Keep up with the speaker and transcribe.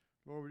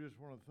Lord, we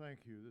just want to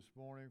thank you this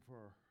morning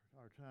for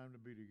our time to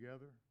be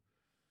together.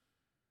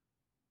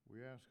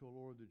 We ask, oh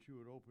Lord, that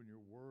you would open your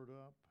word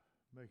up,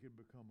 make it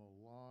become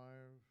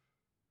alive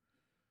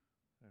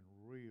and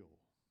real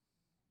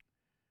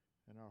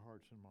in our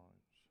hearts and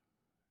minds.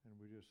 And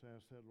we just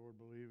ask that, Lord,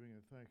 believing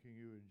and thanking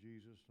you in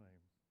Jesus'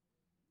 name.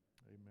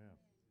 Amen.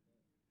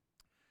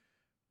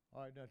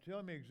 All right, now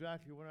tell me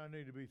exactly when I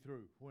need to be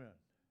through. When?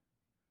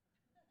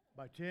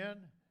 By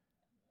 10?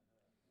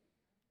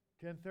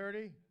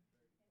 10:30?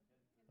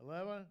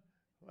 11?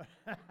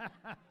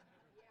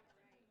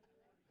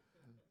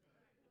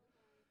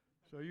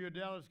 So you a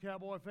Dallas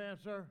Cowboy fan,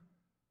 sir?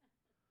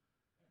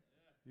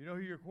 You know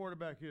who your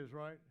quarterback is,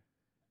 right?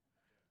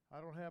 I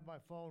don't have my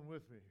phone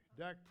with me.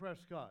 Dak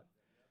Prescott.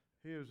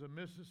 He is a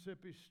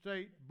Mississippi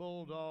State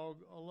Bulldog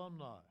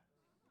alumni.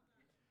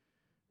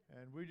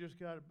 And we just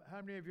got,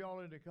 how many of y'all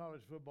into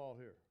college football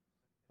here?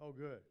 Oh,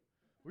 good.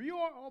 Well, you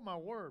are, oh my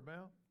word,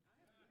 man.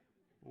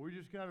 Well, we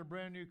just got a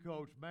brand new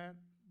coach.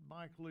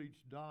 Mike Leach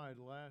died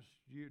last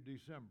year,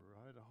 December.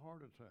 I had a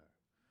heart attack.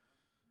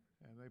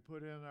 And they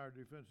put in our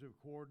defensive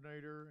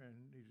coordinator, and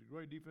he's a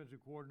great defensive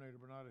coordinator,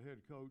 but not a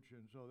head coach.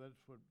 And so that's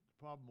what the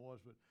problem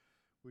was. But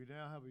we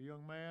now have a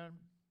young man,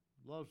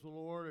 loves the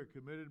Lord, a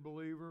committed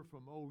believer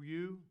from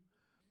OU.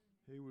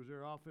 He was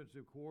their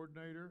offensive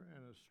coordinator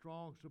and a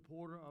strong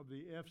supporter of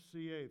the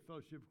FCA,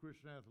 Fellowship of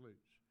Christian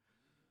Athletes.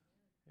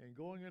 And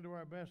going into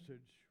our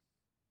message,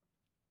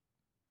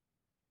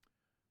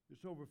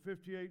 it's over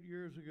 58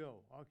 years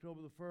ago, October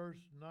the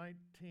 1st,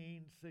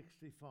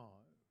 1965.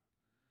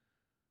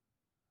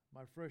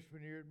 My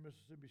freshman year at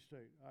Mississippi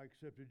State, I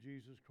accepted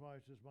Jesus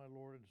Christ as my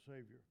Lord and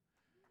Savior.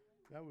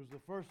 That was the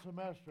first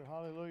semester,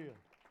 hallelujah.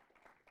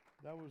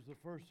 That was the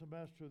first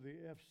semester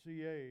the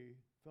FCA,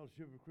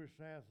 Fellowship of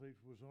Christian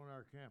Athletes, was on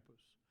our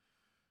campus.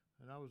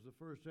 And I was the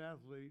first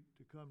athlete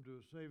to come to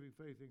a saving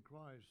faith in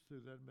Christ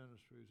through that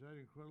ministry. Is that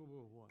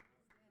incredible or what?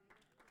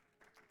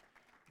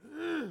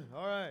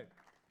 All right.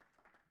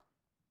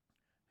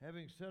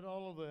 Having said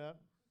all of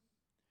that,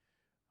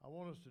 I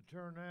want us to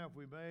turn now, if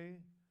we may,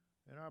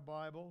 in our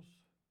Bibles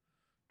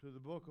to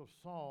the book of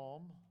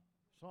Psalms,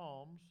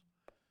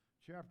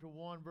 chapter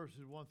 1,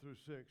 verses 1 through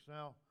 6.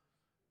 Now,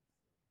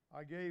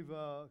 I gave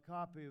a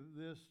copy of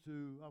this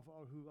to, I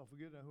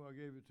forget now who I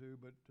gave it to,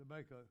 but to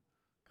make a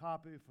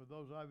copy for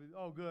those of you.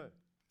 Oh, good.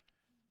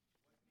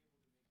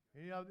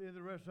 Any of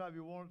the rest of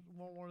you want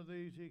one of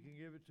these, he can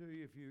give it to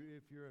you if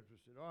you're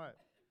interested. All right,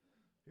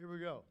 here we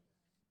go.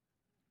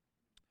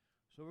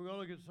 So we're going to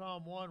look at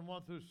Psalm 1,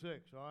 1 through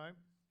 6, all right?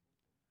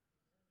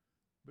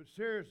 But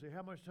seriously,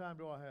 how much time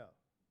do I have?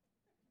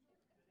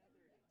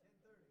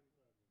 10:30.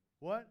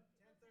 What?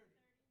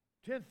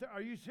 10:30. 10:30.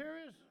 Are you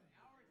serious? 1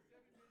 hour,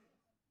 7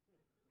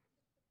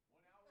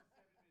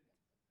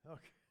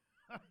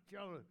 minutes.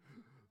 Okay.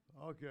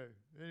 Okay.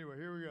 Anyway,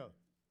 here we go.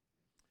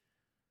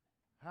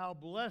 How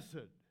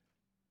blessed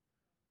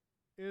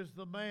is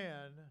the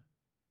man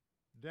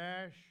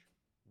dash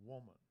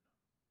woman.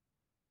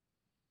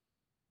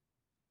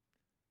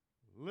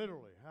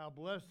 Literally, how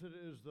blessed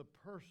is the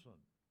person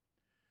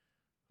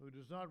who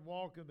does not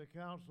walk in the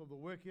counsel of the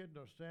wicked,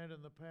 nor stand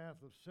in the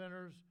path of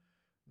sinners,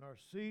 nor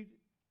sit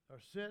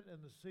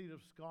in the seat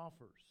of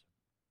scoffers.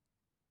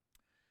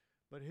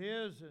 But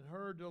his and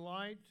her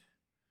delight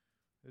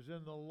is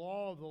in the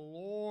law of the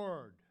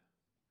Lord,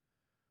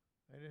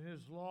 and in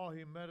his law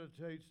he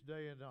meditates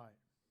day and night.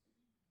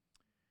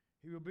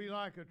 He will be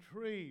like a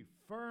tree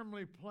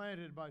firmly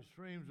planted by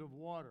streams of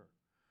water,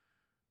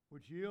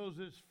 which yields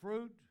its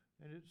fruit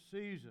in its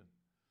season,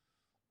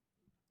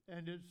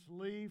 and its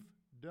leaf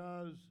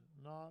does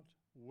not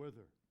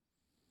wither.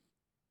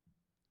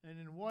 And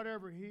in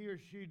whatever he or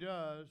she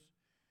does,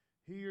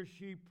 he or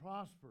she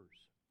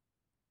prospers.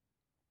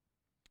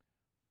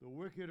 The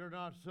wicked are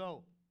not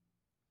so,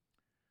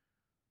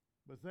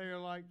 but they are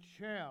like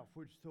chaff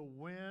which the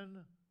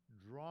wind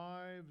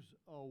drives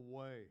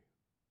away.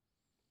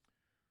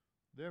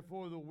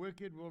 Therefore the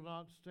wicked will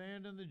not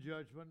stand in the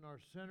judgment, nor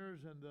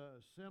sinners in the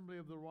assembly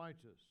of the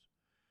righteous.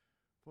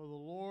 For the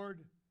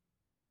Lord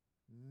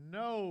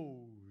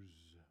knows,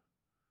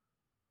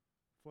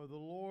 for the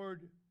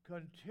Lord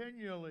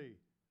continually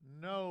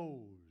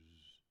knows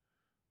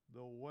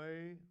the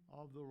way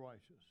of the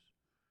righteous,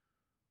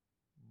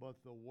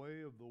 but the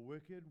way of the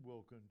wicked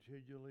will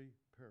continually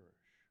perish.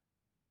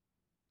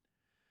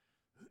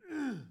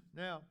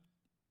 Now,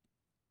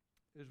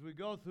 as we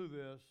go through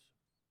this,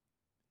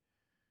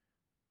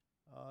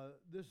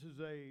 this is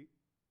a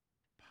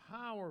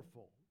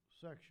powerful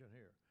section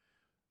here.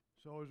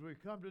 So as we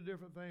come to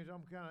different things,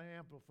 I'm kind of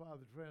amplify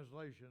the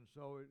translation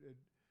so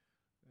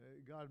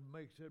God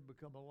makes it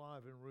become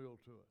alive and real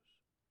to us.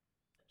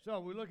 So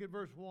we look at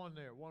verse 1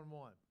 there,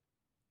 1:1.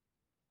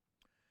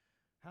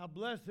 How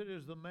blessed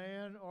is the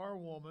man or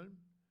woman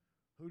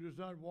who does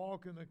not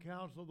walk in the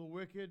counsel of the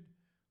wicked,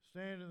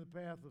 stand in the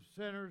path of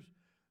sinners,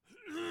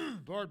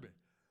 pardon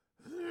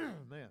me,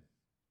 man,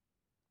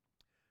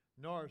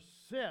 nor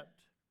sit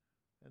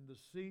in the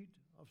seat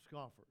of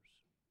scoffers.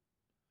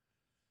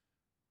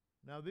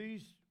 Now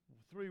these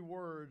three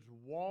words,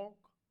 walk,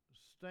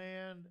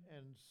 stand,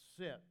 and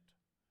sit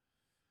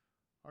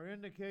are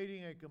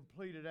indicating a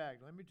completed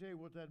act. Let me tell you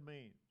what that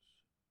means.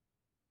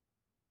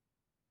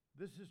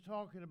 This is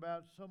talking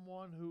about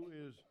someone who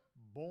is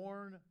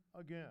born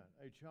again,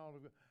 a child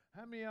of God.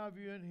 How many of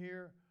you in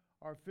here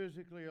are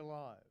physically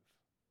alive?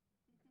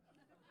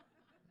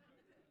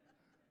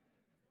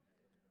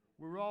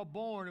 We're all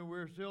born and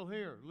we're still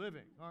here,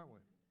 living, aren't we?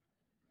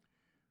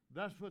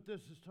 That's what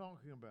this is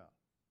talking about.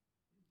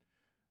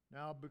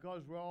 Now,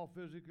 because we're all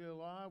physically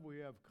alive, we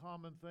have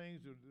common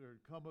things that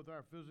come with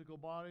our physical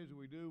bodies.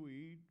 We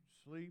eat,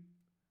 sleep,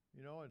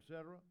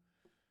 etc.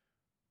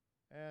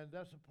 And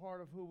that's a part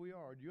of who we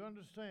are. Do you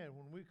understand?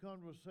 When we come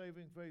to a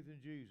saving faith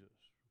in Jesus,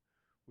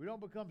 we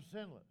don't become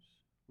sinless.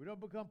 We don't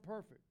become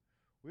perfect.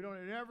 We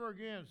don't ever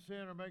again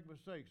sin or make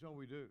mistakes. No,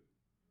 we do.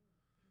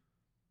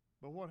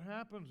 But what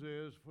happens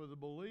is, for the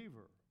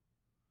believer,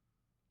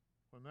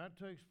 when that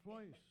takes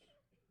place,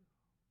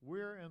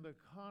 we're in the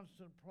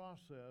constant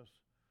process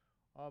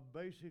of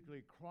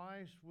basically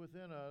Christ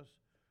within us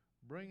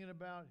bringing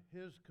about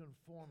his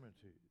conformities.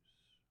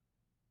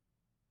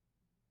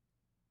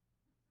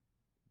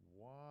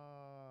 Wow.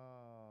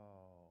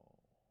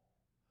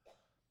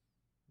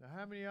 Now,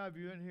 how many of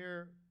you in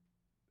here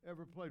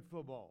ever played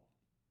football?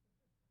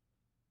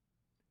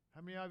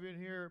 How many of you in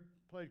here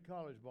played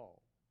college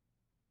ball?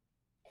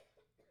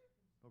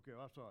 Okay,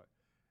 that's all right.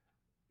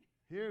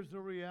 Here's the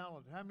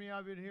reality. How many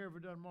of you in here ever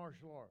done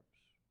martial arts?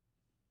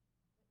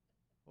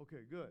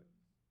 Okay, good.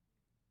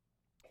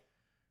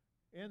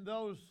 In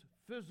those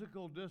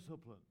physical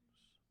disciplines,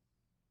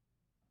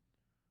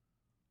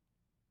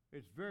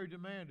 it's very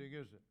demanding,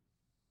 isn't it?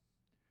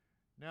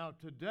 Now,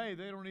 today,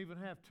 they don't even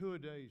have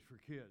two-a-days for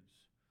kids.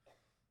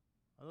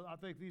 I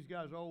think these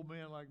guys are old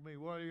men like me.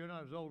 Well, you're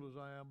not as old as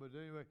I am, but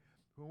anyway,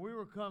 when we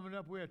were coming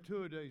up, we had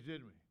two-a-days,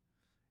 didn't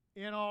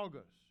we? In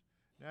August.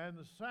 Now, in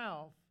the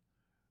South,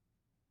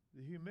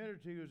 the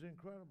humidity is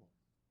incredible.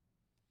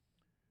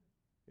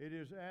 It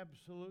is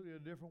absolutely a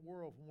different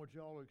world from what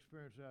y'all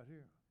experience out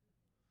here.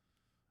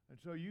 And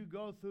so you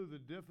go through the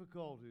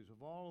difficulties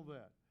of all of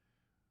that.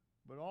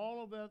 But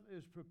all of that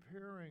is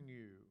preparing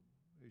you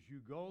as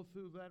you go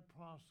through that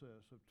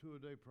process of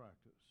two-a-day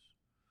practice.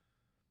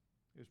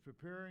 It's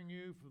preparing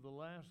you for the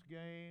last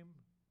game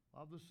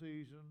of the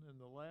season and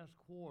the last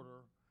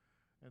quarter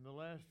and the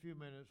last few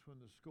minutes when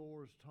the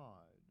score is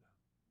tied.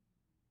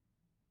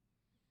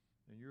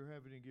 And you're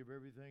having to give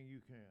everything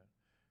you can.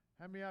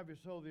 How many of you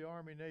saw the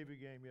Army-Navy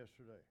game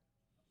yesterday?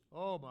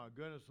 Oh, my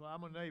goodness.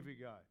 I'm a Navy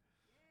guy.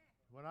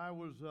 When I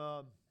was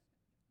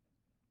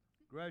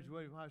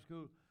graduating from high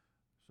school,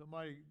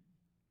 somebody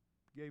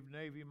gave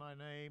Navy my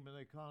name, and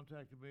they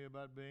contacted me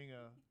about being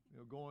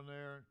going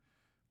there.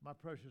 My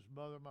precious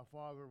mother, my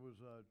father was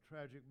a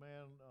tragic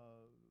man,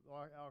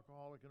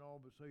 alcoholic and all,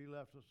 but so he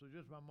left us. So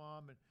just my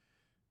mom, and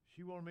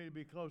she wanted me to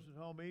be close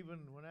at home, even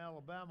when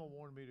Alabama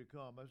wanted me to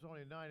come. It's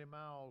only 90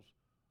 miles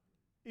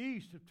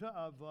east of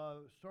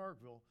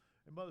Starkville.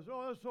 And Mother said,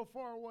 oh, that's so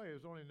far away.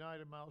 It's only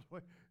 90 miles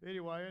away.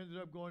 Anyway, I ended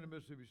up going to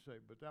Mississippi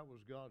State, but that was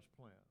God's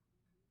plan.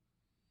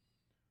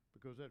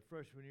 Because that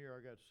freshman year,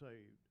 I got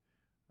saved.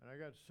 And I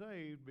got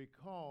saved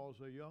because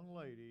a young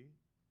lady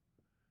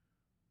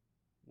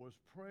was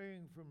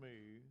praying for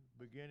me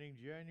beginning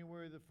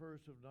January the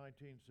 1st of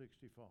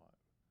 1965.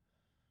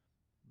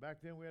 Back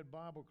then, we had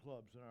Bible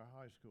clubs in our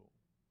high school.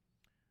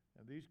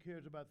 And these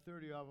kids, about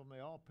 30 of them,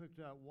 they all picked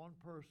out one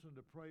person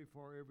to pray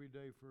for every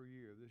day for a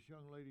year. This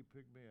young lady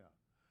picked me out.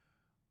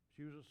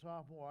 She was a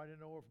sophomore. I didn't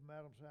know her from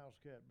Adam's house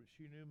cat, but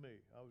she knew me.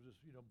 I was just,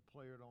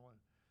 player on.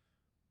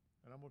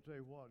 And I'm going to tell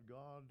you what,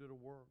 God did a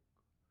work.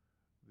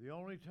 The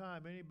only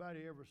time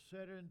anybody ever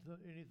said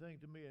anything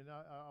to me, and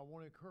I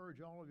want to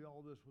encourage all of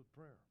y'all this with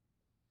prayer.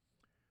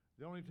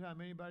 The only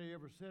time anybody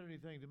ever said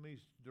anything to me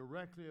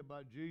directly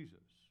about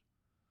Jesus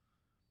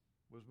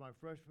was my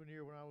freshman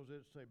year when I was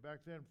at state.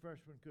 Back then,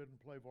 freshmen couldn't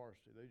play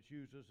varsity. They'd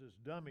use us as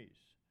dummies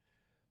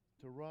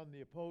to run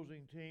the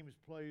opposing team's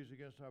plays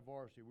against our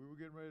varsity. We were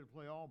getting ready to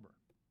play Auburn,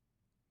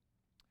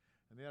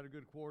 and they had a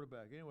good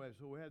quarterback. Anyway,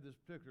 so we had this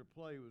particular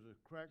play. It was a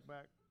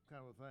crackback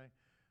kind of a thing.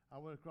 I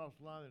went across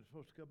the line and was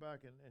supposed to come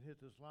back and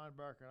hit this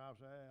linebacker, and I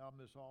was hey, I'm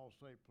this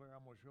all-state player.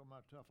 I'm going to show him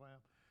how tough I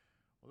am.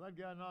 Well, that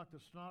guy knocked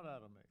the snot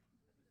out of me.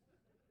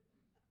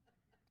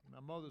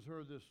 My mother's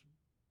heard this.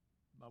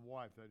 My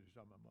wife, that is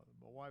not my mother.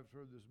 My wife's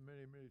heard this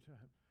many, many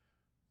times.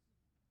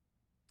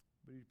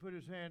 But he put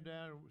his hand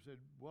down and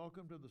said,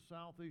 welcome to the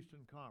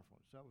Southeastern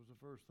Conference. That was the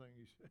first thing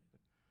he said.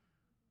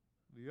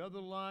 The other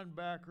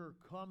linebacker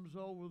comes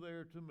over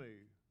there to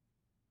me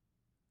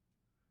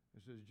and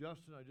says,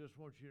 Justin, I just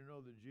want you to know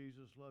that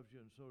Jesus loves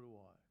you, and so do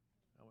I.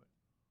 I went,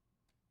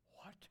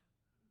 what?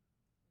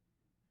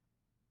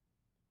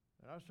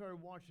 And I started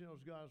watching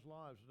those guys'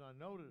 lives, and I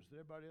noticed that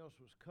everybody else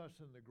was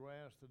cussing the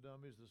grass, the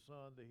dummies, the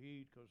sun, the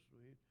heat,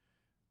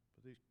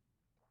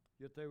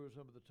 yet they were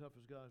some of the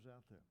toughest guys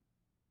out there.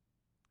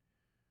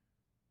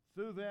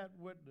 Through that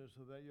witness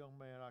of that young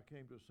man, I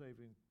came to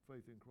saving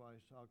faith in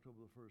Christ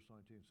October the 1st,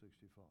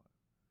 1965.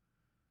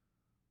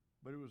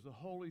 But it was the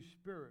Holy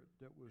Spirit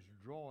that was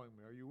drawing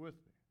me. Are you with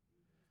me?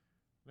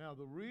 Now,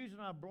 the reason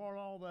I brought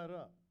all that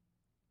up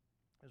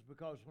is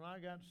because when I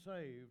got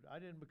saved, I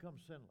didn't become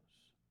sinless.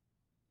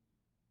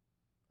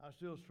 I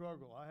still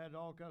struggle. I had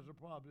all kinds of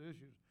problems,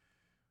 issues.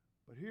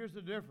 But here's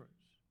the difference.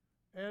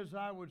 As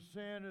I would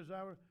sin,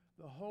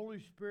 the Holy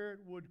Spirit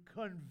would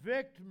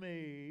convict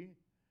me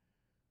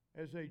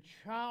as a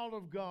child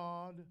of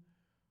God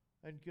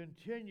and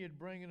continued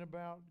bringing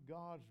about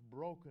God's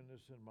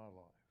brokenness in my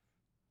life.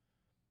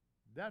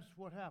 That's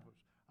what happens.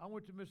 I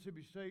went to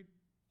Mississippi State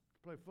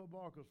to play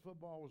football because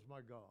football was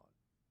my God.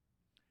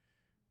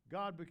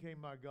 God became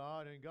my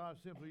God, and God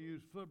simply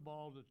used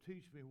football to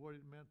teach me what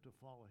it meant to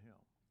follow Him.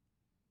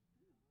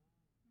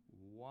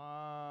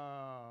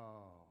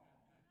 Wow.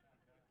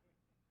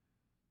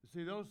 You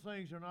see, those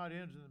things are not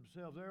ends in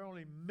themselves. They're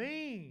only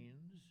means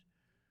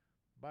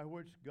by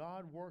which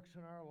God works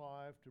in our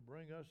life to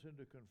bring us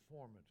into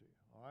conformity.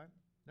 All right?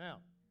 Now,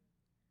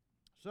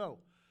 so,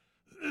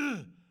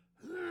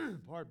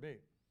 pardon me.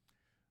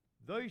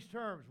 These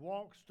terms,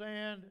 walk,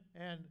 stand,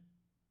 and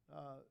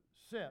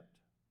sit.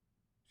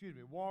 Excuse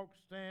me, walk,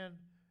 stand.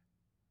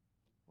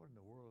 What in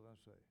the world did I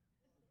say?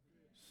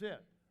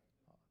 Sit.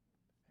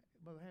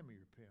 Mother, hand me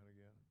your pen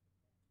again.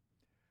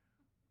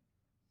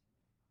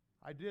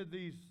 I did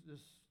this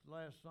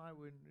last night.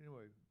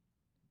 Anyway,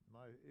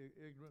 my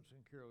ignorance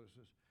and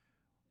carelessness.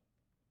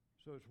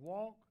 So it's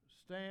walk,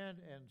 stand,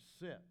 and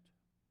sit.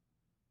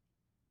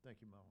 Thank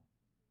you, Mama.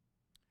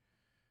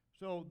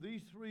 So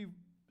these three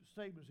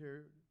statements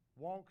here,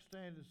 walk,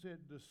 stand, and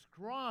sit,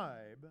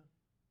 describe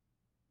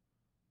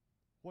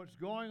what's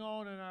going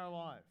on in our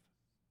life.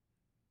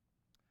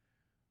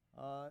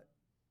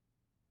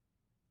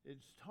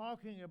 It's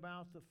talking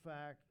about the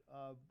fact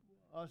of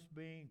us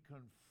being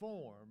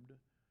conformed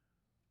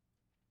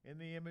in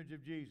the image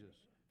of Jesus.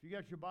 If you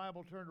got your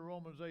Bible, turn to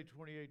Romans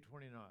 8:28-29.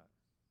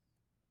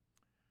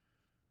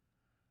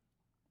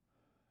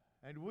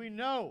 And we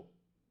know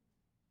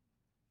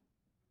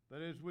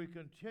that as we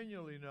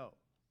continually know.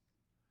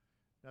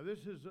 Now this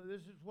is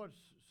what's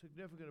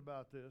significant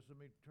about this. Let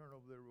me turn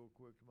over there real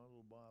quick to my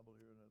little Bible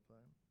here and that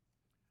thing.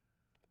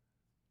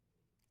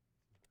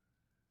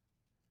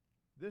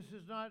 This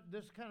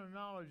kind of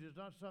knowledge is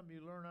not something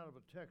you learn out of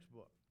a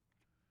textbook.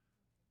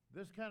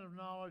 This kind of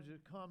knowledge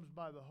that comes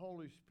by the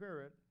Holy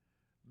Spirit,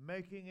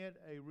 making it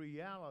a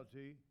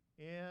reality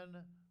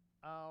in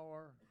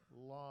our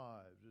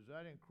lives. Is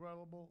that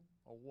incredible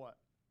or what?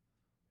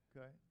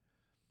 Okay.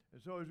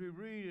 And so as we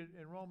read it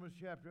in Romans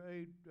chapter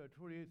 8,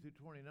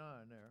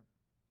 28-29 there,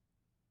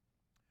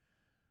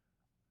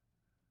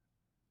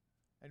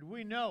 and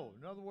we know,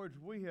 in other words,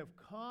 we have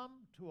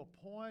come to a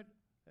point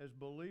as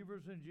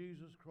believers in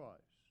Jesus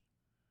Christ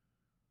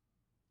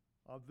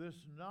of this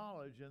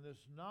knowledge, and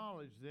this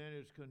knowledge then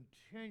is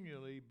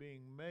continually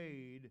being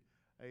made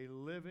a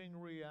living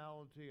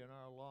reality in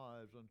our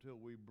lives until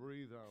we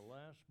breathe our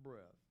last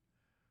breath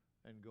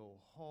and go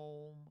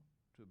home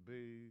to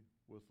be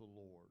with the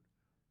Lord.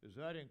 Is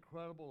that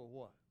incredible or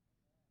what?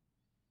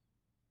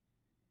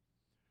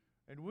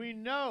 And we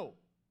know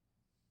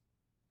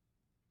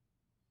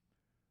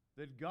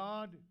that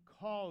God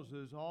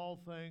causes all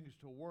things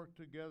to work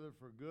together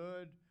for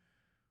good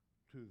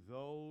to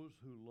those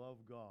who love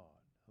God.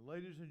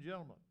 Ladies and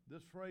gentlemen,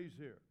 this phrase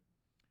here,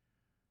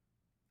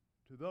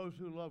 to those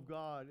who love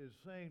God, is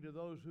saying to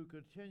those who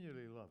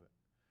continually love it.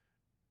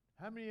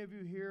 How many of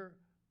you here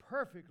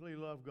perfectly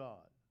love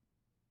God?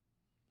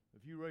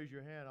 If you raise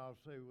your hand, I'll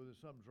say, well, there's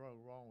something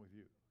wrong with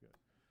you. Okay.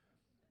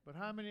 But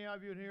how many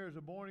of you in here as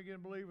a born-again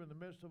believer in the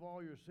midst of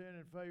all your sin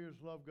and failures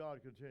love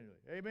God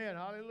continually? Amen.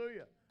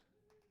 Hallelujah.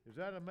 Is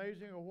that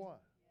amazing or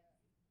what?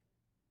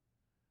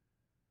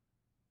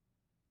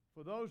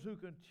 For those who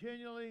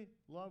continually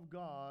love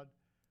God,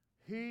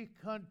 He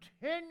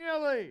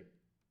continually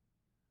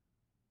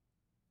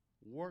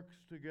works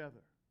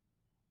together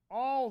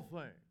all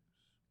things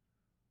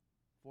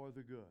for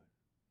the good.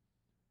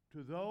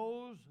 To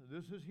those,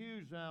 this is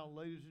huge now,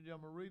 ladies and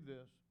gentlemen, read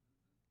this.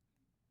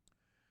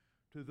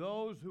 To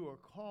those who are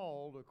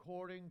called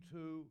according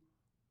to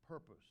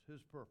purpose,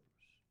 His purpose.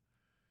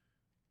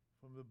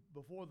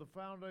 Before the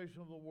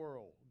foundation of the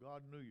world,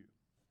 God knew you.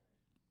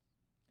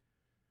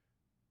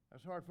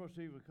 That's hard for us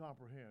to even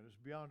comprehend. It's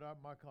beyond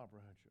my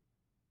comprehension.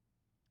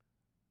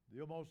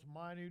 The most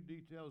minute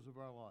details of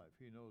our life,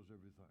 He knows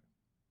everything.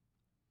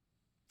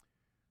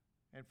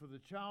 And for the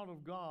child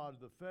of God,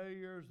 the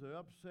failures, the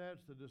upsets,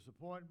 the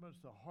disappointments,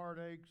 the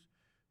heartaches,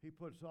 He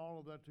puts all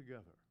of that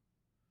together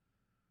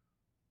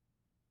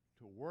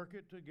to work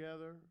it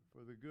together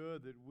for the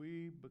good that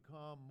we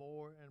become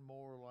more and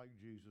more like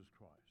Jesus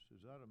Christ.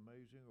 Is that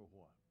amazing or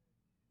what?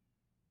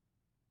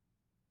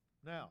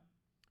 Now,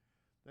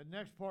 the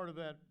next part of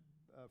that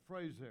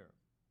phrase there.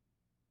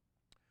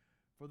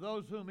 For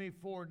those whom He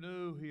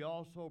foreknew, He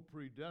also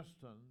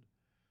predestined.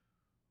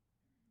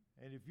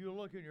 And if you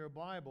look in your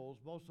Bibles,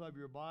 most of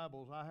your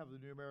Bibles, I have the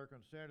New American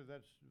Standard.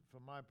 That's,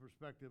 from my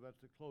perspective, that's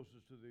the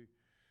closest to the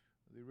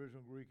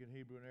original Greek and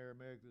Hebrew and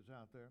Aramaic that's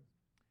out there.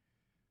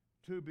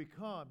 To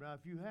become. Now,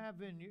 if you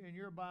have in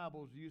your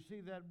Bibles, do you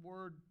see that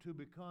word to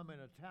become in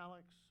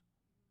italics?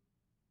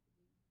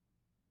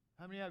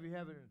 How many of you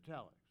have it in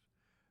italics?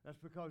 That's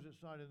because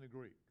it's not in the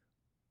Greek.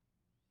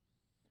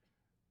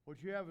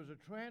 What you have is a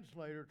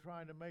translator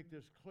trying to make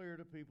this clear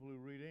to people who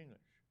read English.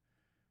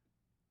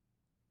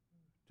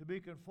 To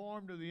be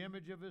conformed to the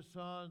image of his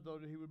Son, though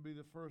that he would be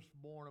the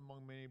firstborn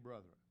among many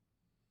brethren.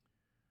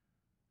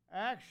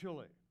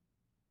 Actually,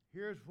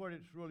 here's what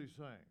it's really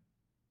saying.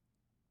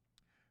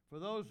 For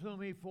those whom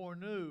he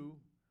foreknew,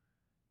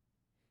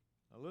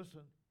 now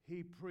listen,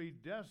 he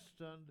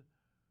predestined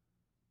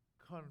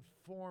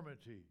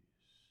conformities.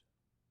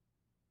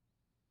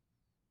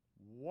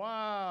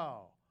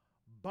 Wow!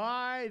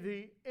 By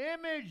the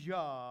image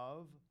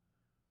of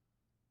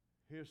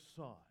his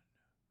Son,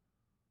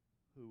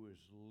 who is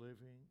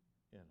living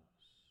in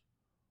us.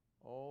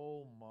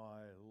 Oh,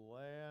 my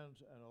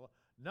lands and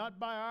not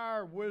by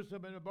our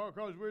wisdom and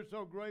because we're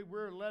so great,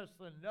 we're less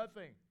than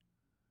nothing.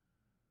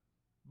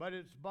 But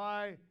it's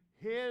by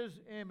his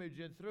image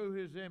and through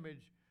his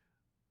image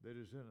that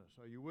is in us.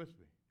 Are you with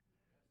me?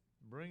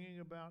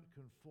 Bringing about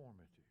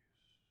conformities.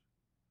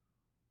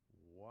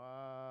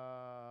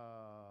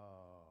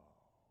 Wow.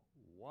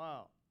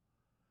 Wow.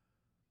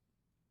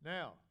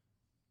 Now,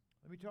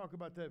 let me talk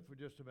about that for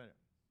just a minute.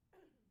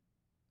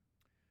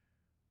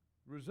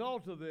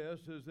 Result of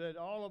this is that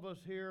all of us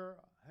here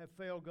have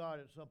failed God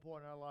at some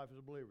point in our life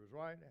as believers,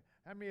 right?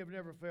 How many have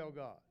never failed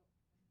God?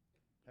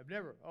 Have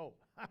never? Oh.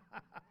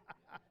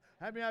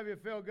 How many of you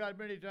have failed God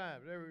many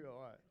times? There we go.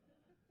 All right.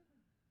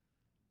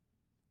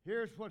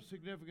 Here's what's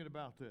significant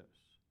about this.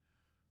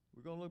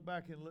 We're going to look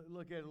back and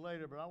look at it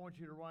later, but I want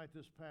you to write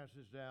this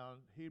passage down.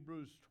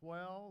 Hebrews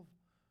 12,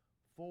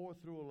 4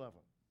 through 11.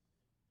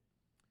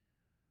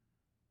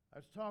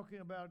 That's talking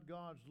about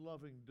God's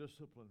loving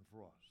discipline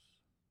for us.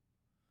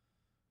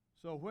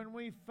 So when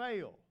we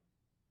fail,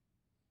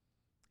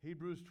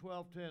 Hebrews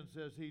 12:10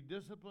 says he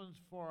disciplines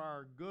us for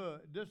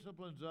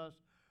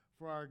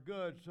our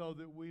good so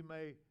that we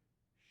may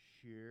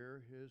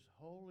share his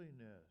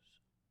holiness.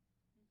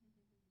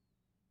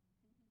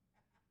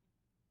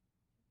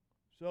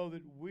 So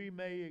that we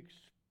may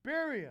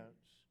experience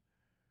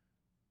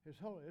his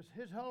holiness.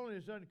 His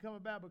holiness doesn't come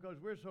about because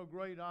we're so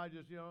great,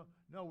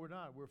 no, we're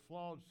not. We're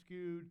flawed,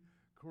 skewed,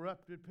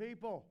 corrupted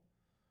people.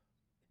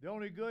 The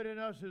only good in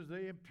us is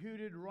the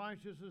imputed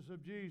righteousness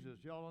of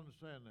Jesus. Y'all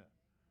understand that?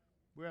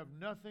 We have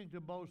nothing to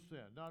boast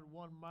in, not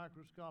one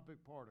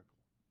microscopic particle.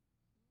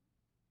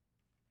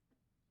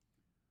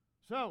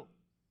 So,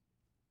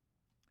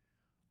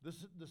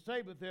 the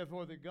statement,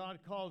 therefore, that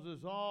God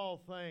causes all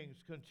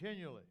things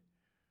continually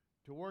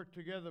to work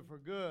together for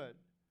good,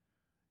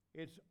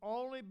 it's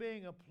only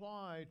being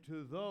applied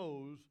to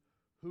those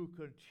who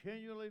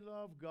continually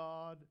love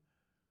God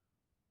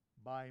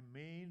by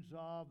means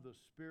of the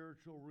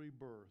spiritual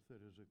rebirth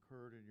that has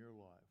occurred in your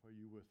life. Are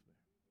you with me?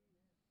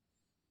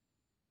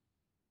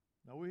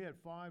 Now, we had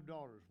 5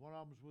 daughters. One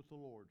of them was with the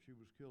Lord. She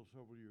was killed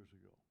several years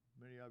ago.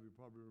 Many of you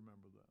probably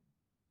remember that.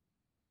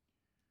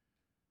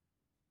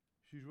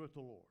 She's with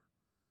the Lord.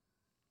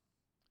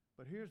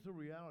 But here's the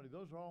reality.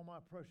 Those are all my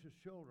precious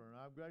children.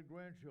 I've got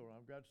grandchildren.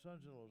 I've got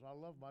sons-in-laws. I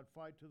love them. I'd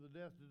fight to the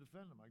death to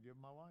defend them. I give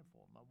my life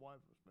for them, my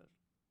wife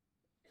especially.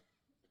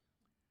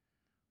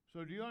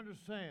 So do you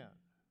understand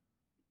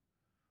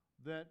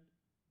that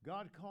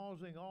God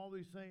causing all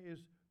these things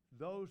is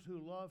those who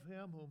love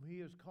him, whom he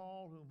has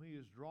called, whom he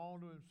has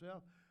drawn to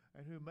himself,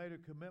 and who made a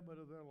commitment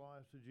of their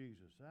lives to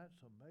Jesus? That's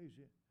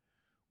amazing.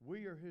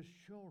 We are his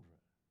children.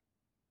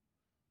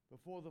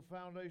 Before the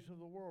foundation of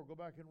the world, go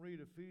back and read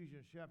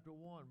Ephesians chapter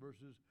 1,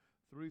 verses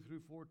 3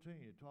 through 14.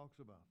 It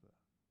talks about that.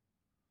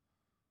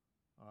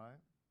 All right?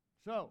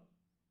 So,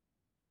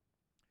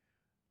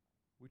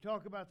 we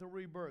talk about the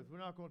rebirth. We're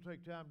not going to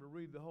take time to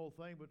read the whole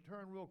thing, but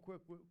turn real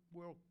quickly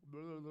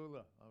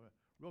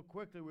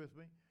with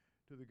me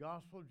to the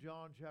Gospel of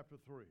John chapter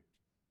 3.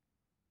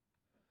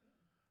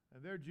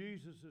 And there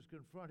Jesus is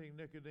confronting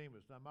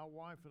Nicodemus. Now, my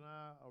wife and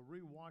I are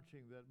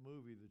rewatching that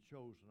movie, The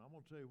Chosen. I'm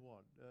going to tell you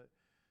what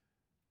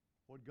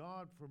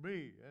God, for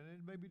me, and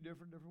it may be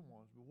different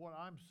ones, but what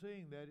I'm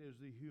seeing that is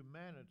the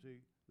humanity,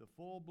 the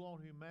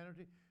full-blown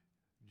humanity.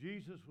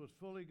 Jesus was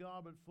fully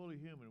God but fully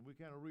human. We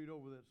kind of read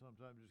over that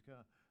sometimes, just kind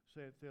of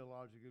say it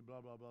theologically,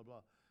 blah, blah, blah,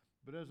 blah.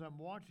 But as I'm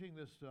watching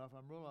this stuff,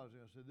 I'm realizing,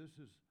 I said, this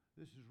is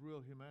real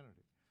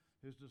humanity.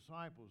 His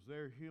disciples,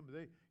 they're human.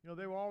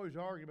 They were always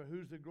arguing about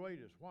who's the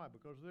greatest. Why?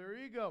 Because their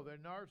ego, their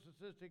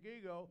narcissistic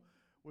ego,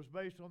 was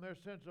based on their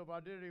sense of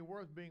identity and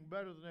worth being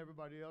better than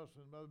everybody else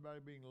and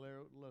everybody being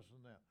less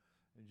than them.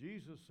 And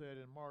Jesus said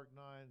in Mark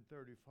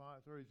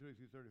 9:33 through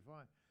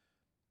 35,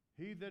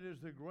 he that is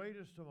the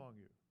greatest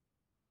among you,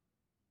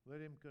 let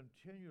him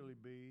continually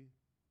be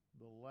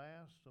the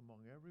last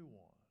among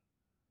everyone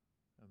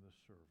and the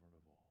servant of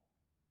all.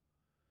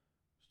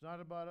 It's not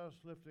about us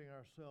lifting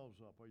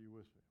ourselves up. Are you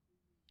with me?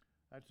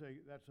 That's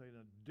an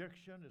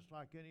addiction. It's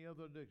like any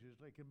other addiction.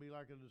 It can be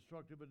like a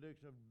destructive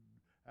addiction of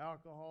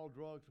alcohol,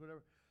 drugs,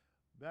 whatever.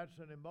 That's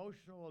an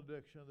emotional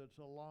addiction that's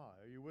a lie.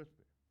 Are you with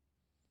me?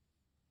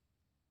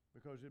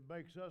 Because it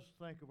makes us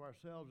think of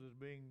ourselves as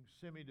being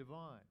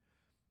semi-divine.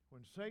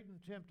 When Satan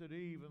tempted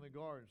Eve in the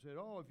garden, said,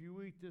 oh, if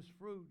you eat this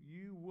fruit,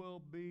 you will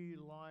be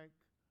like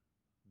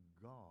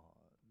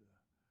God,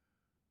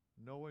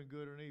 knowing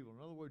good and evil.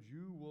 In other words,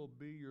 you will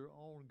be your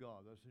own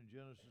God. That's in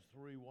Genesis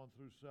 3, 1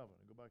 through 7.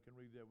 Go back and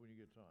read that when you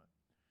get time.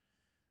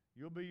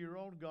 You'll be your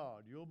own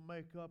God. You'll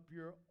make up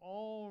your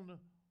own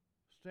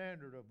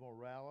standard of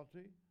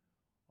morality,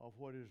 of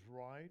what is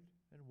right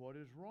and what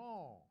is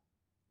wrong.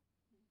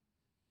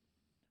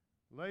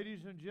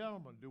 Ladies and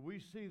gentlemen, do we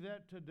see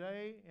that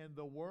today in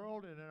the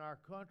world and in our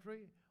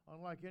country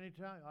unlike any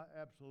time?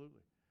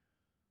 Absolutely.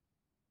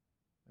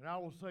 And I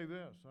will say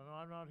this, and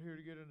I'm not here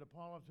to get into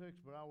politics,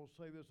 but I will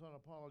say this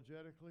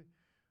unapologetically.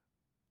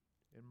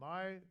 In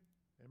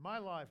my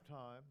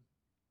lifetime,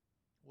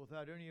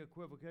 without any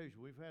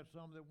equivocation, we've had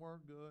some that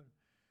weren't good,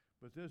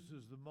 but this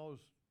is the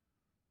most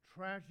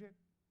tragic,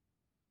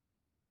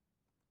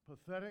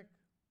 pathetic,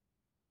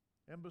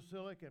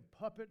 imbecilic, and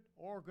puppet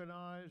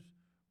organized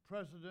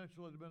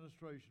presidential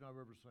administration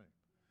I've ever seen.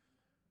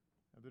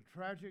 And the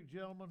tragic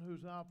gentleman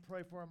who's I'll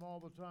pray for him all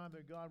the time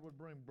that God would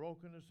bring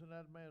brokenness in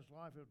that man's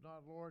life. If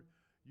not, Lord,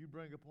 you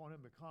bring upon him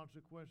the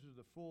consequences,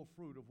 the full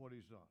fruit of what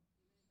he's done.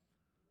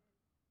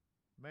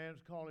 Man's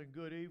calling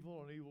good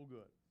evil and evil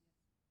good.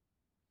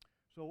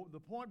 So the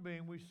point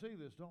being, we see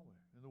this, don't we,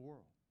 in the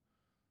world.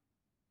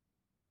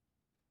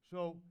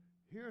 So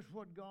here's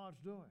what God's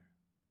doing.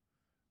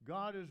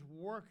 God is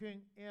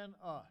working in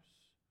us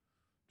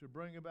to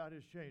bring about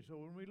his change. So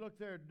when we look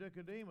there at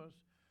Nicodemus,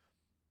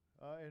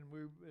 and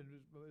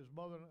his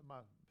mother,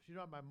 she's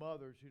not my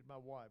mother, she's my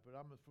wife, but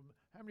I'm from,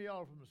 how many of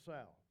y'all are from the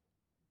South?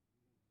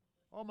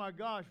 Oh my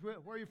gosh, where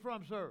are you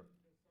from, sir?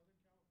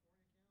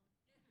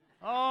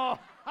 Oh,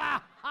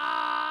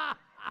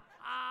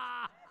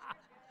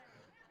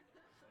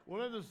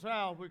 well, in the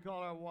South, we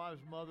call our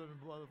wives mother and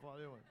brother,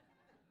 father. Anyway,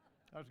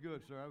 that's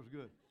good, sir, that was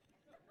good.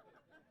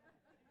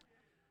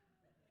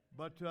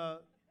 But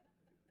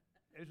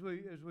as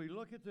we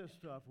look at this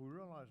stuff, we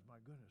realize, my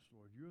goodness,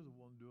 Lord, you're the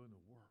one doing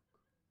the work.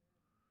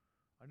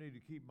 I need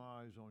to keep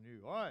my eyes on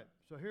you. All right,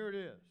 so here it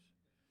is.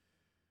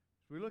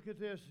 As we look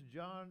at this,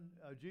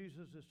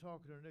 Jesus is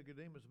talking to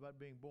Nicodemus about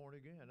being born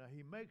again. Now,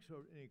 he makes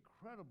an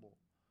incredible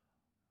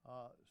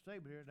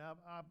statement here. Now,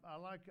 I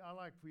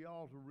like for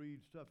y'all to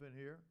read stuff in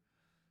here.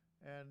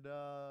 And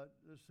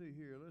let's see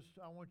here.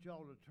 I want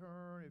y'all to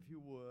turn, if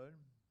you would.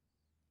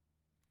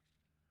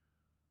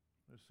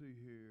 Let's see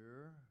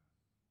here.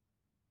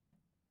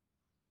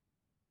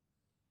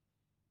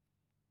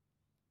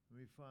 Let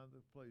me find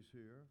the place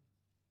here.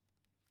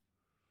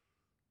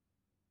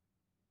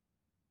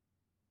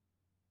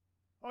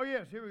 Oh,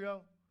 yes, here we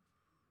go.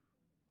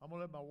 I'm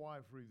going to let my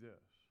wife read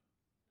this.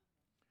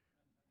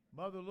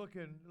 Mother, look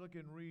and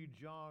read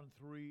John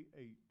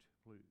 3:8,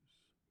 please.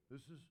 This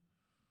is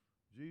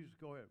Jesus.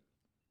 Go ahead.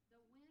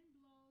 The wind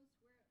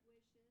blows where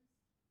it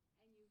wishes,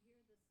 and you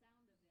hear the sound of it,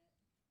 but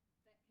cannot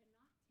tell where it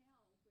comes from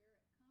or where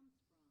it goes.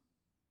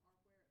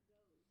 So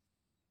is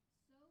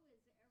everyone who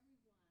is born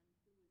of the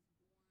Spirit.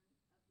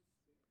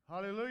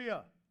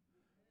 Hallelujah.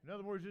 In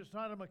other words, it's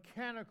not a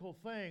mechanical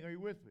thing. Are you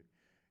with me?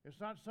 It's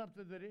not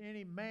something that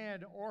any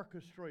man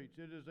orchestrates.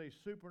 It is a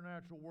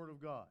supernatural word of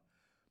God.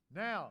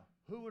 Now,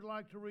 who would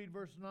like to read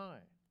verse 9?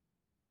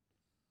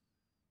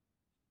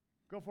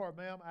 Go for it,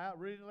 ma'am.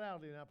 Read it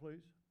loudly now, please.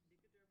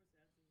 Nicodemus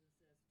answers and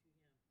says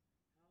to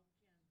him,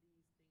 how can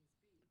these things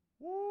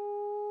be?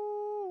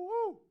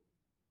 Woo!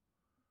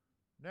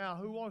 Now,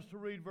 who wants to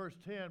read verse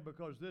 10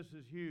 because this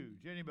is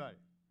huge? Anybody?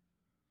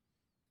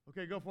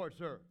 Okay, go for it,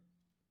 sir.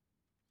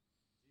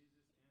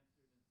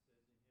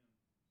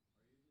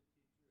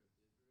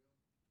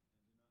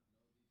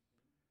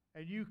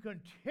 And you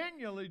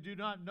continually do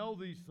not know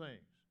these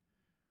things.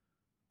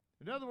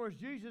 In other words,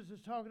 Jesus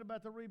is talking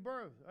about the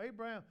rebirth.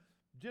 Abraham,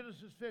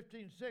 Genesis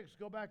 15:6,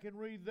 go back and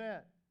read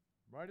that.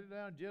 Write it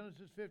down,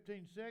 Genesis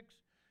 15:6.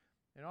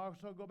 And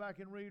also go back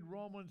and read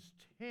Romans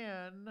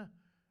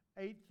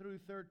 10:8 through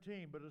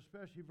 13, but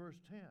especially verse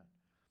 10.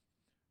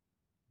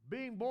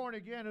 Being born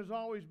again has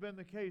always been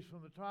the case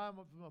from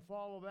the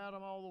fall of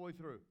Adam all the way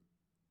through.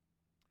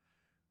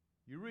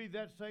 You read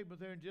that statement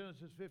there in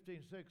Genesis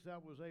 15:6,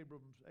 that was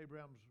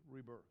Abraham's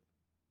rebirth.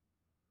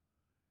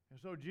 And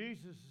so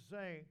Jesus is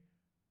saying,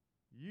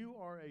 you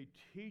are a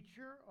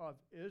teacher of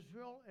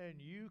Israel and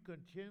you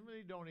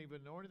continually don't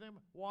even know anything.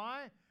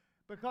 Why?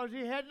 Because he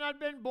had not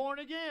been born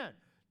again.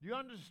 Do you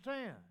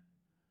understand?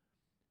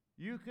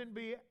 You can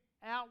be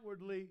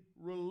outwardly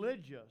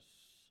religious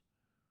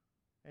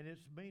and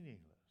it's meaningless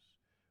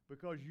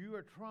because you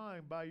are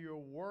trying by your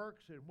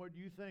works and what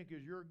you think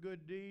is your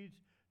good deeds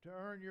to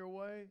earn your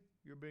way.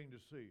 You're being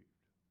deceived.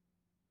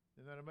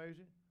 Isn't that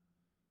amazing?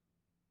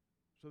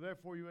 So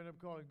therefore you end up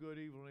calling good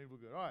evil and evil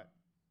good. All right.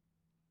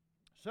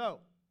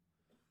 So,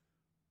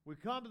 we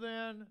come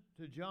then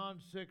to John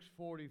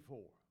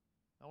 6:44.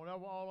 I want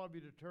all of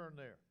you to turn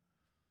there.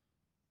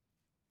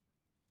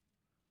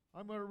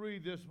 I'm going to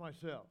read this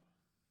myself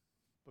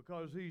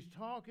because he's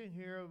talking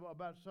here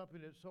about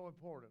something that's so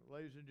important,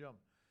 ladies and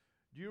gentlemen.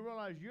 Do you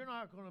realize you're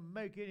not going to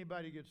make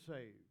anybody get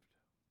saved?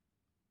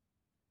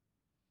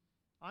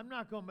 I'm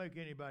not going to make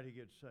anybody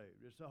get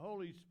saved. It's the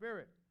Holy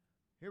Spirit.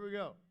 Here we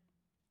go.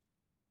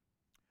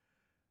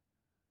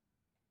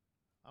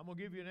 I'm going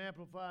to give you an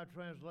amplified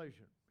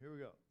translation. Here we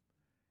go.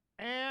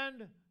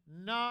 And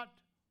not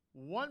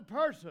one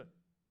person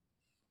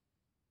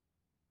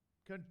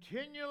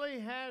continually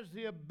has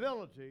the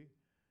ability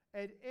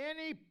at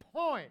any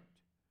point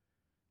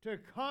to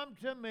come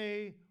to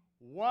me,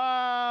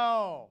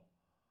 wow,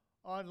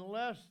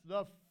 unless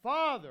the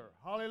Father,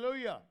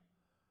 hallelujah,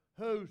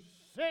 who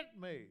sent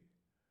me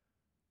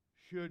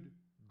should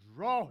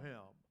draw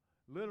him,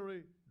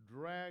 literally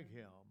drag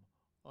him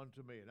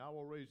unto me, and I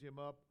will raise him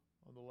up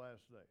on the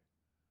last day.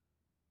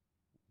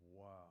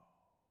 Wow.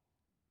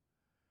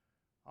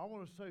 I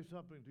want to say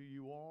something to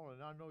you all,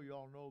 and I know you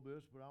all know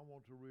this, but I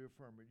want to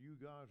reaffirm it. You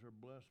guys are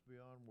blessed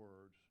beyond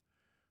words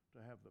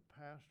to have the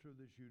pastor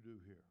that you do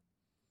here,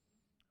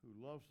 who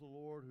loves the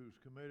Lord, who's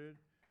committed.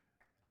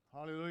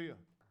 Hallelujah.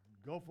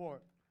 Go for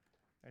it.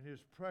 And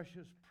his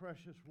precious,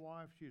 precious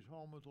wife, she's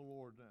home with the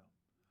Lord now.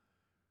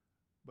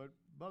 But,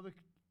 Mother,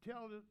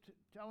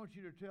 I want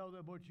you to tell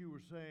them what you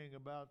were saying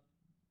about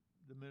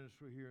the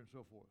ministry here and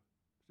so forth.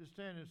 Just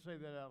stand and say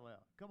that out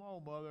loud. Come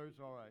on, Mother, it's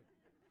all right.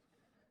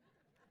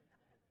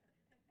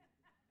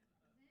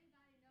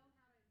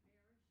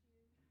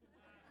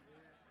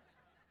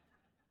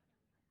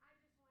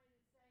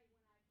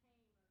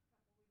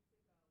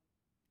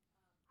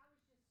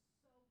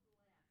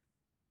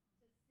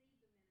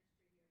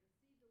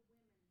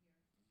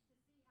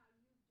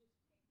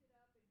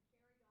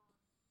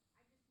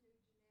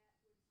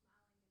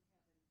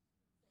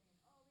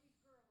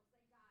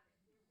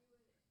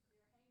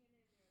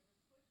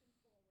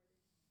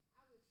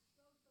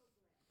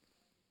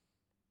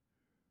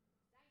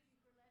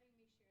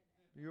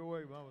 You're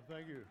welcome, Mama.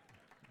 Thank you.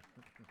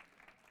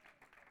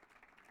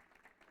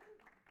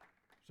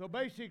 So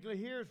basically,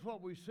 here's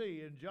what we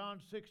see in John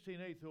 16,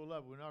 8 through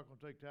 11. We're not going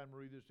to take time to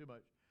read this too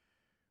much.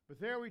 But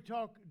there we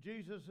talk,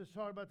 Jesus is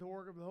talking about the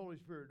work of the Holy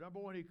Spirit. Number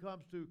one, he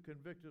comes to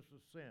convict us of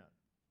sin.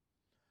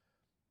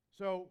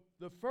 So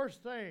the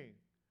first thing,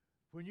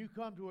 when you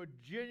come to a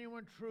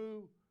genuine,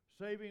 true,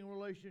 saving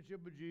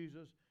relationship with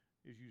Jesus,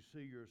 is you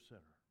see you're a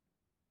sinner.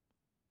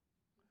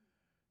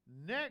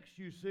 Next,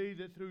 you see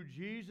that through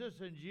Jesus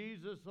and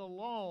Jesus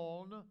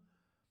alone,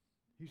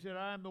 he said,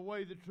 I am the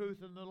way, the truth,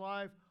 and the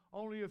life.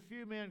 Only a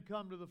few men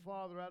come to the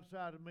Father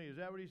outside of me. Is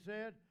that what he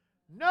said?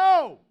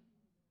 No!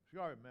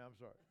 Sorry, ma'am, I'm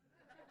sorry.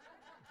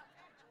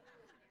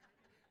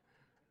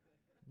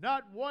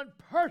 Not one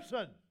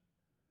person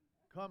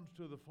comes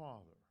to the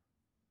Father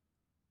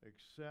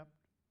except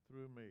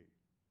through me.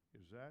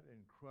 Is that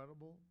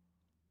incredible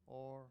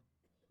or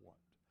what?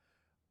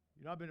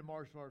 You know, I've been in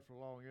martial arts for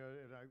long,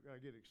 and I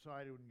get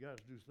excited when guys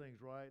do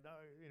things right.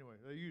 Anyway,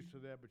 they're used to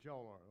that, but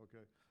y'all aren't,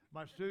 okay?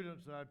 My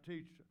students that I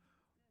teach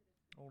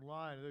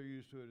online, they're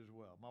used to it as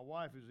well. My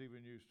wife is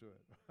even used to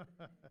it.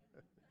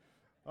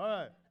 All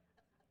right.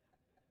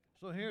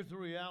 So here's the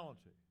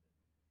reality.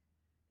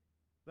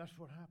 That's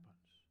what happens.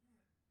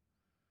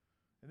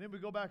 And then we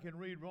go back and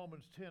read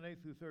Romans 10,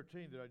 8 through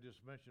 13 that I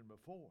just mentioned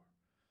before.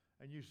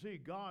 And you see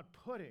God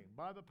putting,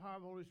 by the power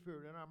of the Holy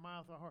Spirit, in our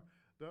mouth, our heart,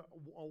 the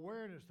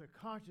awareness, the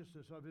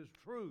consciousness of his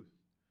truth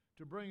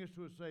to bring us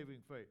to a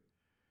saving faith.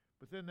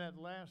 But then that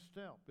last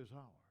step is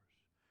ours.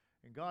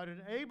 And God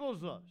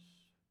enables us,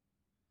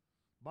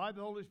 by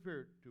the Holy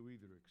Spirit, to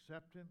either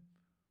accept him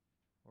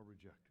or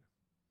reject him.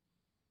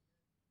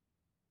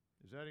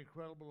 Is that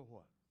incredible or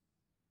what?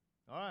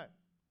 All right.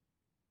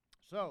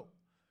 So,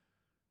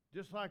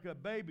 just like a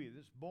baby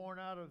that's born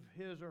out of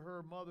his or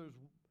her mother's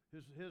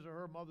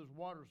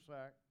water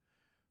sack,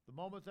 the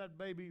moment that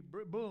baby,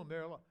 boom,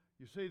 they're alive.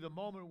 You see, the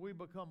moment we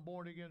become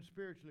born again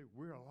spiritually,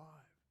 we're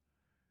alive.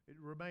 It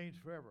remains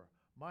forever.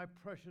 My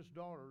precious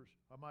daughters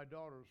are my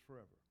daughters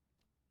forever.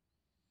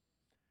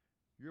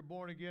 You're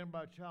born again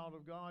by a child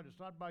of God. It's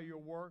not by your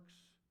works.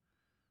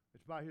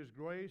 It's by his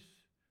grace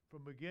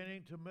from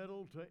beginning to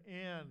middle to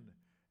end.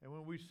 And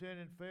when we sin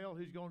and fail,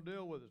 he's going to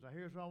deal with us. Now,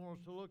 here's what I want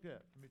us to look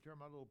at. Let me turn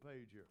my little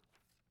page here.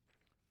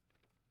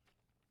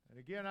 And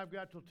again, I've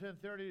got till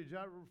 10:30. Is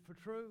that for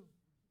true?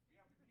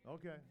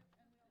 Okay.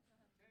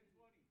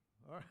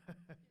 All right.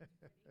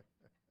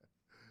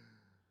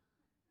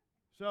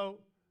 So,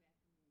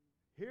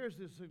 here's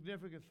the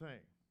significant thing.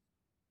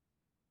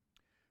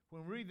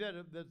 When we read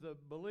that the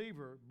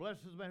believer, blessed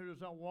is the man who does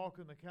not walk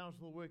in the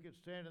counsel of the wicked,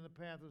 stand in the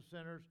path of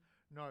sinners,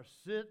 nor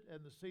sit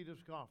in the seat of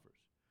scoffers.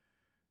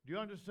 Do you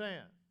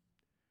understand?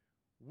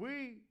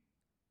 We,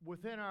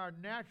 within our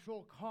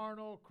natural,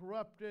 carnal,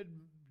 corrupted,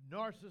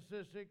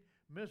 narcissistic,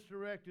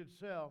 misdirected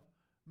self,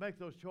 make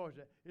those choices.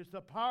 It's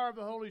the power of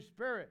the Holy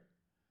Spirit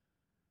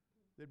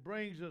that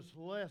brings us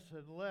less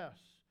and less.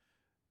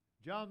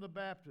 John the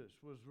Baptist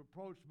was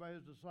reproached by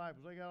his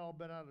disciples. They got all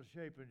bent out of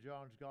shape in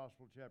John's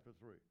Gospel, chapter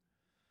 3.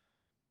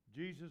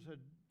 Jesus had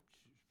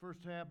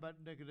first half about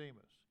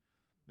Nicodemus.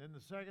 Then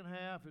the second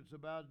half, it's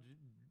about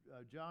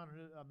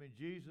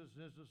Jesus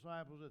and his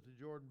disciples at the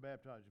Jordan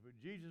baptizing. But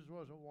Jesus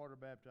wasn't water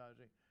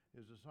baptizing,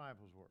 his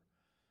disciples were.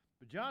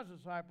 But John's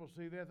disciples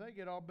see that, they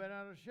get all bent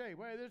out of shape.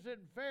 Wait, this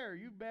isn't fair.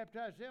 You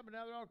baptized him, but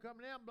now they're all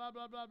coming in, blah,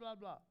 blah, blah, blah,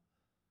 blah.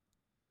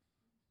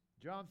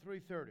 John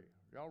 3:30.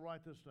 Y'all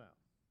write this down.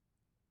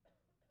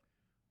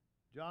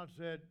 John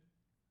said,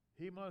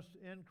 he must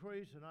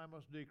increase and I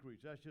must decrease.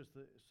 That's just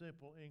the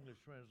simple English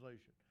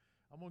translation.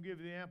 I'm going to give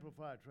you the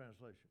Amplified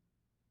translation.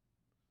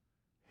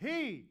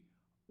 He,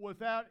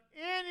 without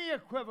any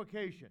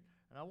equivocation,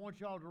 and I want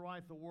y'all to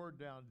write the word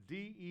down,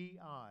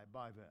 D-E-I,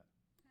 by that.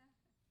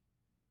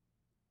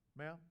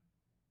 Ma'am?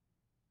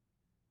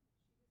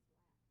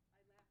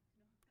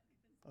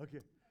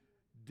 Okay.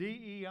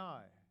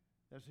 D-E-I.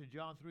 That's in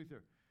John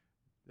 3:30.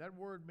 That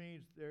word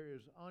means there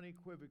is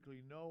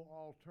unequivocally no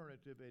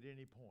alternative at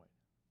any point.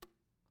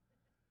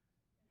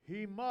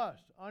 He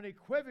must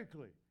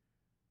unequivocally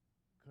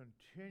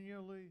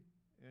continually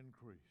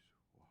increase.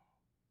 Wow.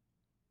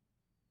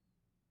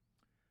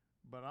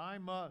 But I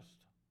must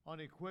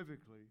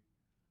unequivocally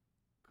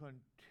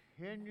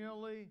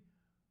continually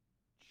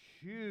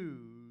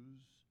choose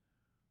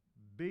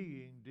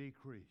being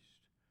decreased.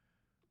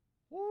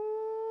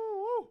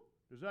 Woo!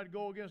 Does that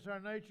go against our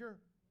nature?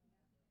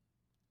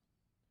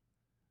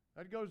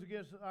 That goes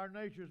against our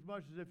nature as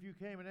much as if you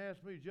came and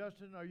asked me,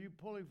 Justin, are you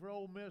pulling for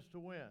Ole Miss to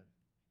win?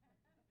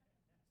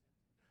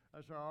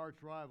 That's our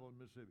arch rival in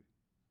Mississippi.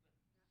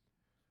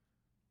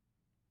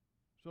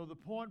 So the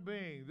point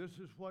being, this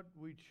is what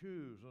we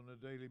choose on a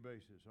daily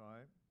basis, all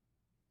right?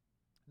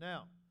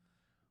 Now,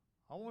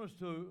 I want us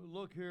to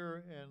look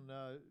here in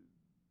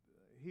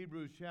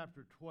Hebrews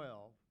chapter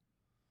 12,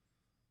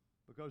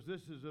 because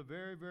this is a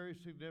very, very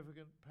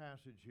significant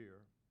passage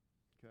here,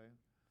 okay?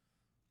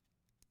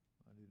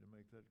 I need to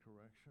make that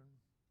correction.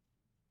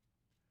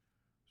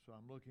 So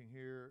I'm looking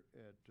here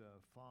at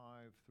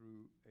 5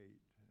 through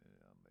 8.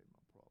 Yeah, I made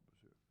my problems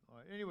here. All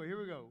right, anyway, here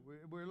we go.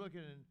 We're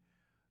looking in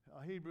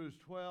Hebrews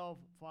 12,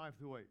 5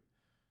 through 8.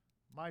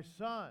 My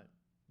son,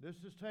 this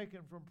is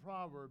taken from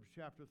Proverbs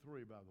chapter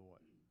 3, by the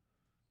way.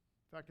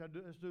 In fact,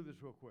 let's do this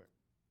real quick.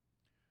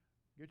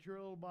 Get your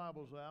little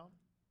Bibles out.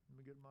 Let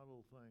me get my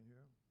little thing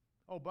here.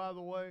 Oh, by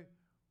the way,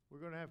 we're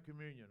going to have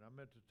communion. I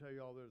meant to tell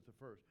you all that at the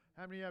first.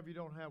 How many of you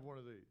don't have one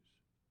of these?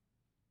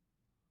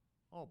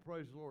 Oh,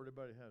 praise the Lord,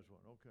 everybody has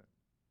one. Okay.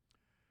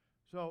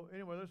 So,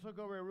 anyway, let's look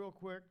over here real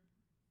quick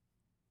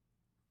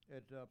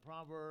at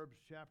Proverbs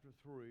chapter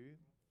 3.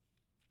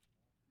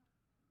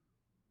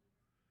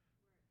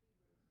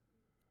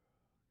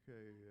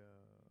 Okay.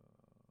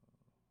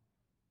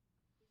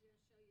 He's going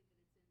to show you that it's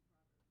in Proverbs.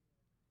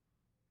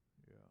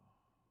 Yeah.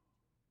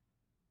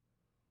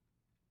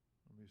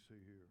 Let me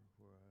see here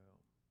where I am.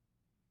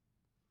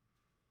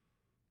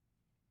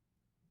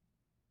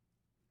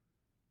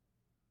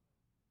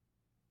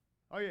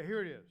 Oh, yeah,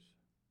 here it is.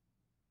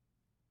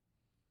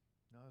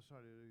 No, that's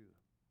not it either.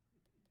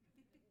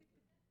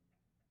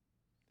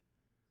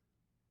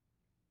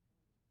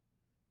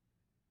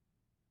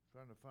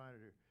 Trying to find it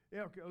here.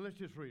 Yeah, okay, let's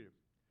just read it.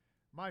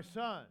 My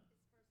son.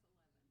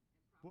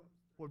 It's verse 11 in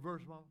Proverbs. What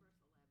verse, Mom?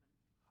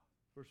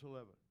 Verse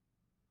 11. Verse 11.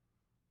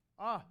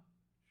 Ah!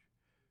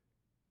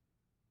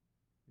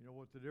 You know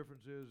what the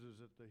difference is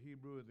that the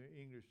Hebrew and the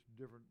English,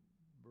 different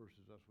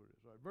verses, that's what it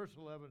is. All right, verse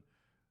 11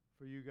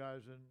 for you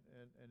guys in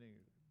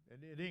English. In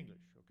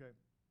English, okay?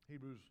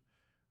 Hebrews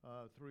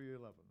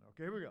 3:11.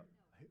 Okay, here we go.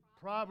 No,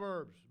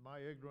 Proverbs, my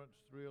ignorance,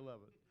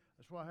 3:11.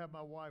 That's why I have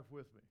my wife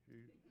with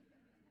me.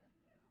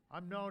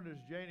 I'm known as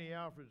Janie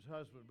Alfred's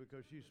husband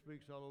because she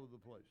speaks all over the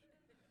place.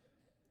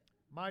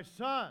 My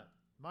son,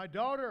 my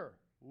daughter,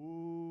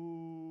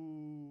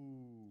 ooh.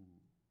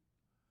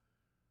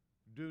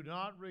 Do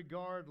not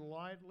regard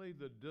lightly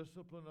the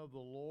discipline of the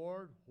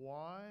Lord.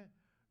 Why?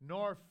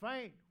 Nor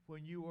faint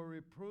when you are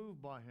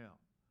reproved by him.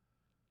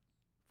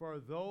 For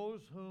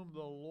those whom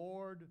the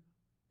Lord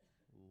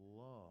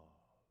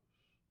loves.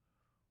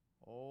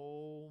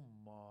 Oh,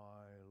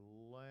 my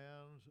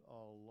lands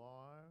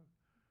alive.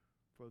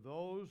 For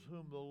those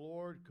whom the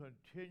Lord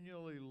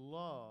continually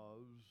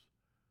loves,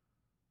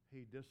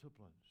 he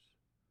disciplines.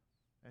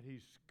 And he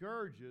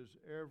scourges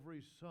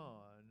every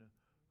son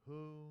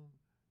whom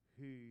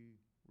he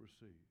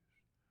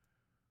receives.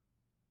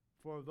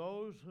 For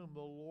those whom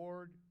the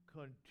Lord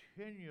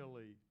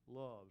continually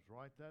loves.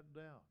 Write that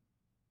down.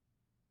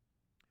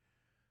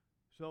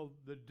 So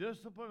the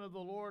discipline of the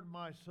Lord,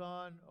 my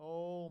son,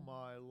 oh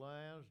my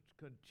lambs,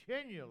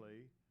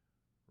 continually,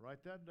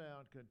 write that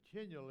down,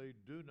 continually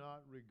do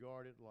not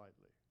regard it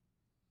lightly.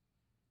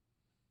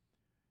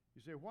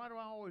 You say, why do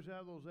I always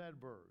have those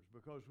adverbs?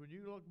 Because when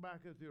you look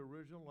back at the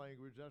original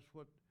language, that's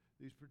what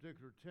these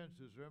particular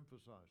tenses are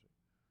emphasizing.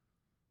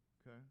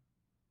 Okay?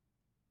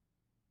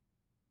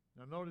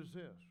 Now notice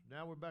this.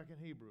 Now we're back in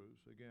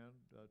Hebrews again,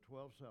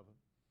 12:7.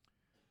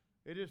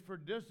 It is for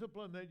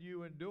discipline that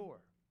you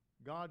endure.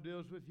 God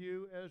deals with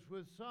you as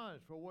with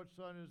sons. For what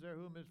son is there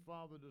whom his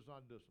father does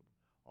not discipline?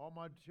 All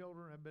my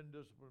children have been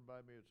disciplined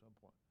by me at some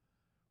point.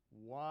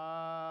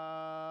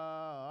 Wow.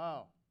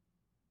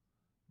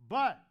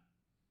 But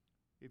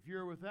if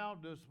you're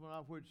without discipline,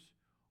 of which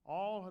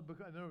all have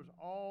become, in other words,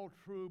 all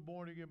true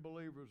born-again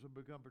believers have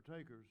become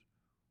partakers,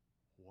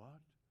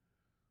 what?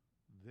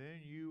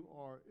 then you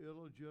are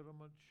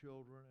illegitimate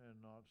children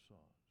and not sons.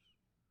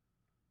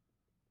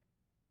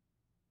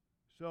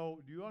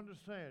 So, do you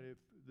understand? If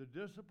the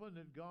discipline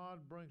that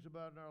God brings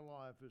about in our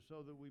life is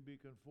so that we be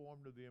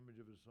conformed to the image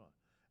of His Son.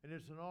 And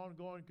it's an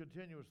ongoing,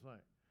 continuous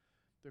thing.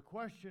 The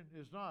question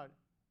is not,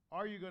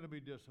 are you going to be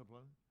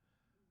disciplined?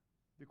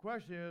 The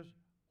question is,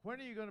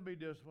 when are you going to be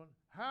disciplined?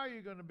 How are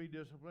you going to be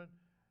disciplined?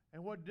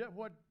 And what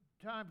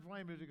time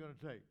frame is it going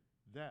to take?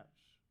 That's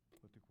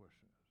what the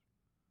question is.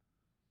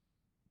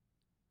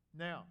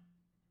 Now,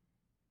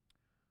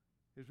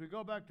 as we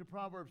go back to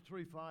Proverbs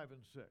 3, 5,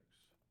 and 6,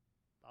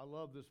 I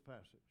love this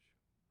passage.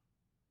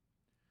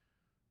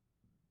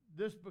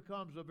 This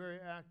becomes a very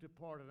active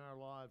part in our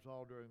lives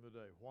all during the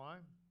day. Why?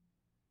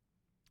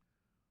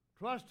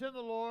 Trust in the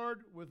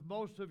Lord with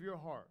most of your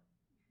heart.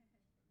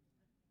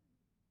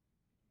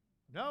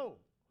 No.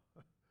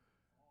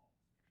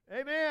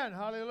 Amen.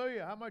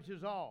 Hallelujah. How much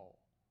is all?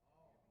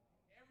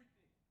 Everything.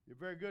 You're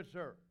very good,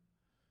 sir.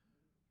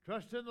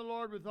 Trust in the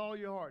Lord with all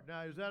your heart.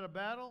 Now, is that a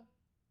battle?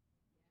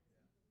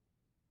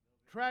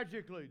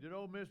 Tragically, did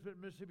Ole Miss beat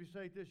Mississippi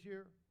State this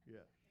year?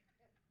 Yes.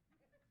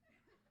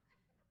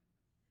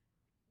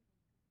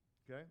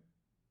 Okay?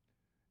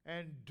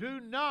 And do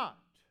not,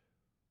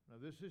 now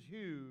this is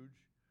huge,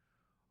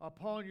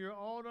 upon your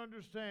own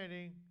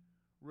understanding,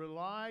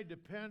 rely,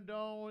 depend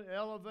on,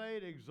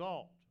 elevate,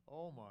 exalt.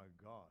 Oh my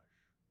gosh.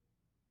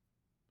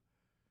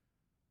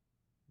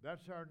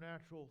 That's our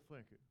natural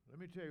thinking. Let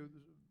me tell you,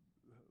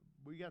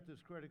 we got this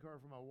credit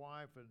card from my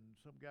wife, and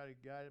some guy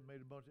that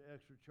made a bunch of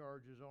extra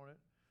charges on it.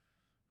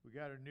 We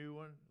got a new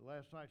one.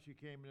 Last night she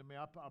came to me.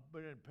 I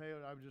didn't pay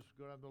it. I would just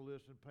go down the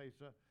list and pay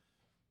stuff.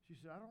 She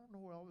said, I don't know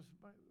where all this is.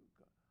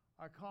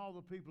 I called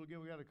the people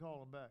again. We got to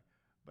call them back.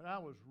 But I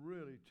was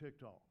really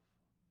ticked off.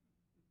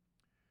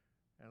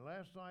 And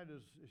last night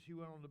as she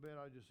went on to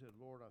bed, I just said,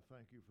 Lord, I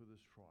thank you for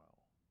this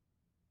trial.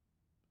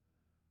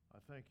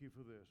 I thank you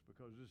for this,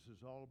 because this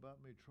is all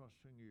about me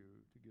trusting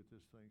you to get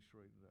this thing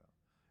straightened out.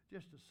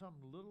 Just some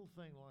little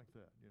thing like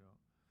that, you know.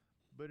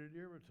 But it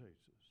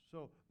irritates us.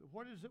 So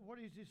what is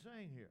he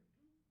saying here?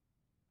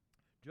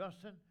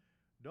 Justin,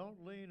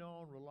 don't lean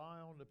on, rely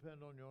on,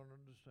 depend on your own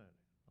understanding.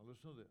 Now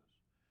listen to this.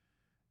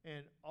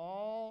 In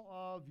all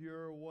of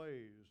your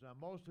ways. Now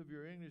most of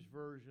your English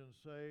versions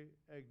say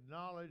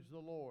acknowledge the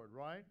Lord,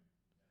 right?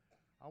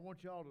 I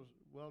want y'all to,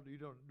 well, you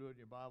don't do it in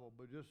your Bible,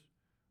 but just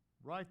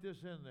write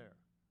this in there.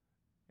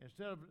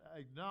 Instead of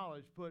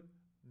acknowledge, put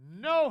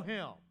know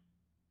Him.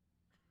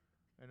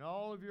 In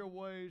all of your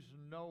ways,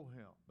 know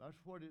Him. That's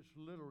what it's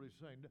literally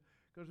saying.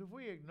 Because if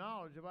we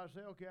acknowledge, if I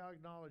say, okay, I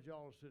acknowledge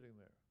y'all sitting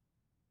there,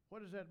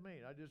 what does that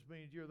mean? That just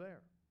means you're there.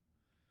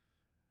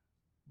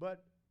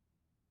 But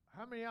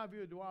how many of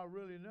you do I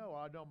really know?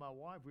 I know my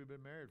wife. We've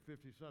been married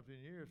 50-something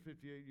years,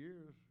 58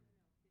 years.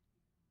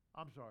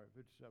 I'm sorry,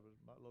 57,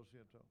 Lo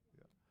Siento.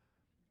 Yeah.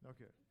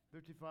 Okay,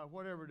 55,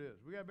 whatever it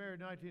is. We got married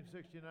in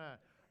 1969.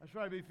 That's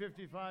right, it'll be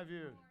 55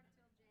 years.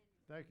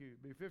 Thank you.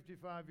 It'll be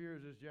 55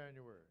 years this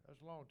January.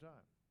 That's a long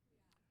time.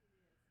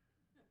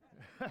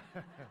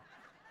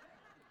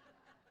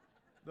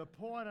 The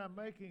point I'm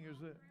making is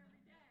that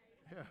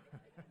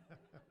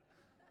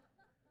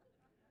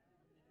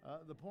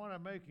the point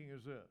I'm making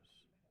is this,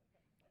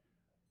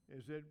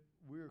 is that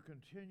we're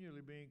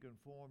continually being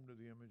conformed to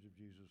the image of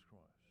Jesus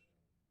Christ.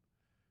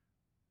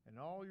 In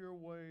all your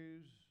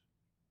ways,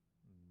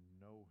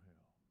 know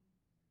Him.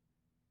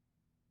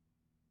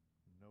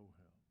 Know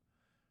Him.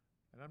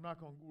 And I'm not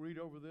going to read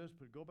over this,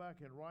 but go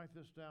back and write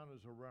this down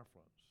as a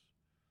reference.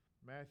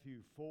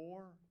 Matthew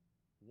 4,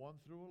 1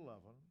 through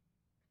 11,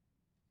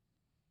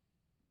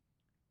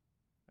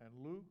 and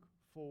Luke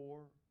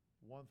 4,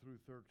 1 through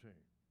 13.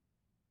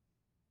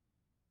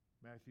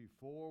 Matthew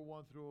 4,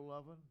 1 through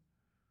 11,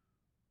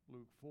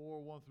 Luke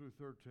 4, 1 through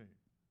 13.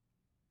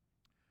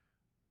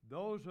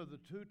 Those are the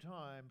two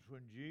times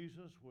when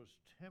Jesus was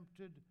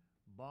tempted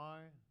by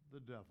the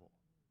devil.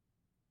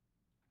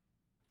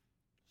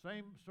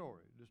 Same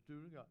story, just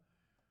two to go.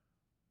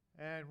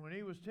 And when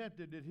he was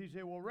tempted, did he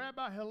say, well,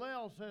 Rabbi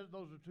Hillel says,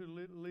 those are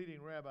two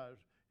leading rabbis,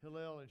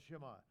 Hillel and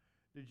Shammai.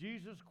 Did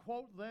Jesus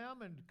quote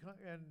them and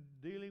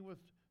dealing with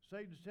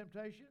Satan's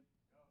temptation?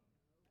 No.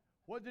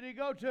 What did he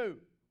go to? The Word.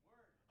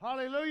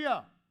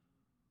 Hallelujah.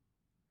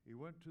 He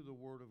went to the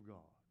Word of God.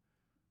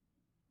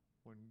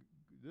 When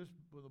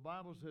the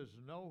Bible says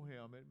know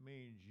Him, it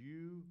means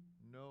you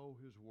know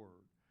His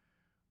Word.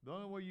 The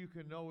only way you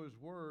can know His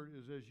Word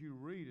is as you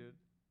read it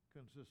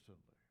consistently.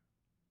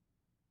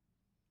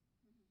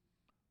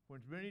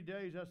 When many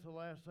days that's the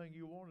last thing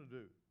you want to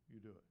do, you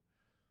do it.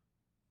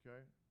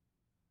 Okay?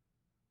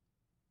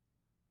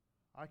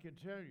 I can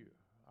tell you,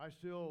 I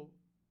still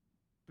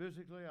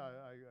physically,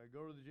 I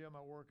go to the gym,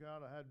 I work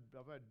out. I've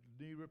had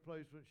knee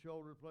replacement,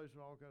 shoulder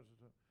replacement, all kinds of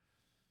stuff.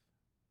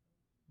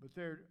 But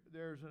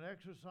there's an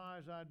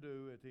exercise I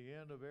do at the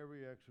end of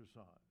every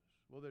exercise.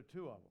 Well, there are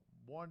two of them.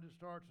 One that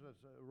starts,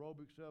 that's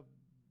aerobic stuff,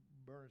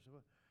 burning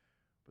stuff.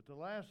 But the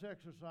last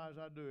exercise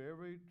I do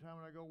every time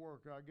I go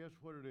work out, guess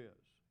what it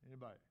is?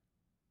 Anybody?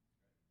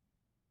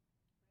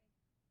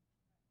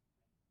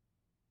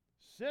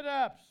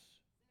 Sit-ups.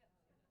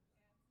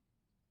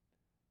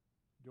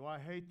 Do I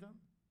hate them?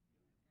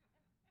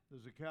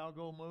 Does the cow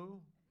go moo?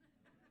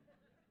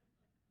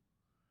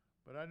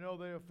 But I know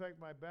they affect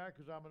my back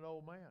because I'm an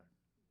old man.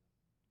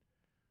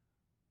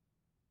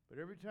 But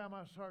every time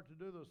I start to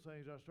do those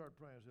things, I start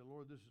praying. I say,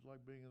 Lord, this is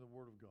like being in the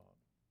Word of God.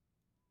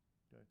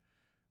 Okay?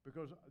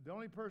 Because the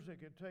only person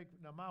that can take,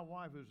 now my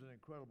wife is an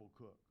incredible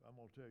cook. I'm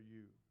going to tell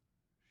you.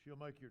 She'll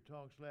make your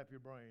tongue slap your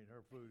brain.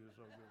 Her food is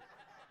so good. Or I'll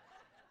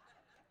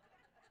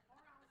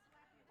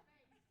slap your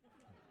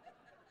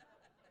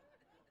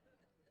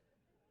face.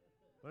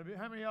 But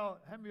how many of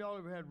y'all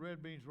ever had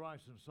red beans,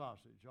 rice, and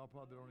sausage? Y'all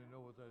probably don't even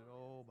know what that is.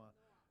 Oh my,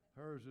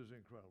 hers is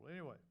incredible.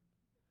 Anyway,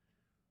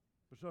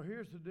 but so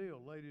here's the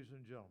deal, ladies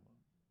and gentlemen.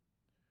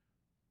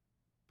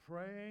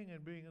 Praying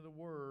and being in the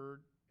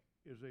Word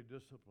is a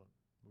discipline.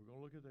 We're going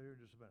to look at that here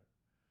in just a minute.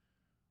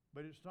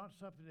 But it's not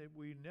something that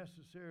we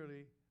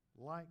necessarily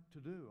like to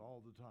do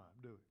all the time,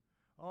 do we?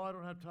 Oh, I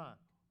don't have time.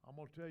 I'm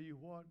going to tell you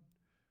what,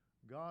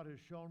 God has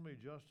shown me,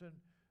 Justin,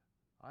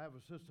 I have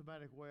a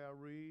systematic way I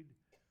read.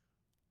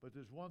 But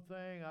there's one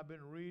thing I've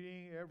been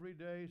reading every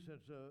day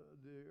since the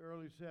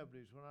early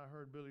 70s when I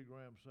heard Billy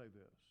Graham say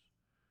this.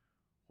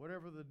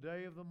 Whatever the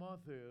day of the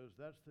month is,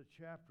 that's the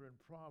chapter in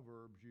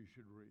Proverbs you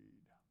should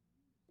read.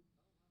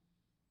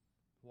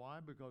 Why?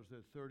 Because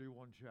there's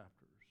 31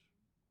 chapters.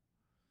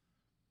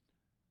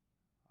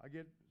 I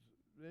get,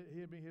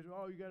 he says,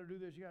 oh, you got to do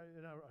this.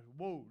 And I said,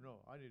 whoa,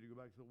 no, I need to go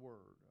back to the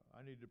Word.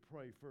 I need to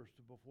pray first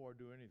before I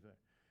do anything.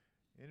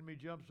 Enemy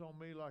jumps on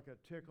me like a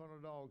tick on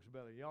a dog's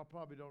belly. Y'all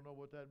probably don't know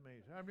what that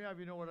means. How many of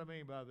you know what I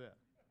mean by that?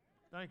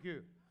 Thank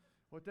you.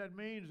 What that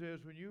means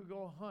is when you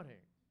go hunting,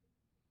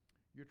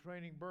 you're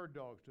training bird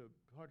dogs to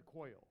hunt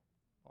quail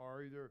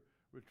or either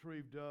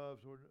retrieve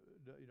doves or,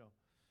 you know.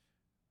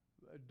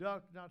 A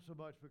duck, not so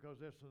much because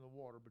that's in the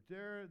water, but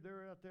they're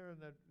out there in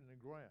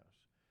the grass.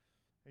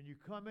 And you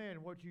come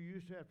in, what you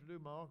used to have to do,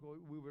 my uncle,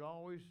 we would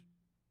always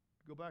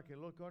go back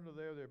and look under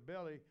their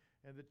belly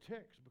and the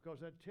ticks, because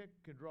that tick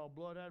can draw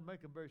blood out and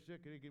make them very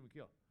sick and it can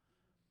kill.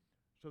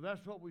 So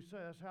that's what we say.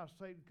 That's how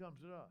Satan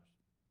comes at us.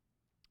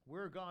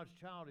 We're God's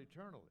child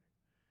eternally.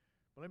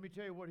 But let me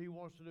tell you what he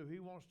wants to do. He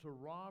wants to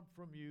rob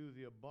from you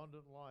the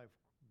abundant life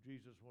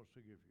Jesus wants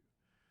to give you.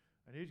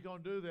 And he's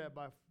going to do that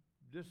by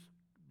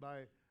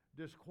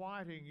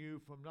disquieting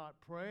you from not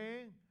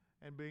praying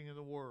and being in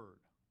the Word.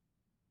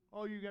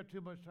 Oh, you got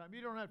too much time.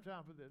 You don't have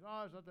time for this.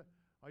 Oh, it's not that.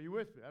 Are you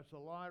with me? That's a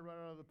lie right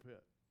out of the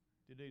pit.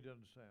 You need to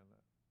understand that.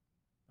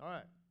 All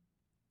right.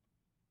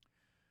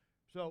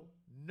 So,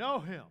 know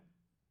Him.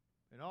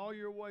 In all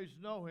your ways,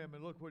 know Him.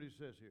 And look what He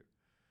says here.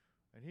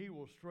 And He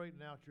will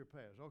straighten out your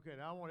paths. Okay,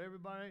 now I want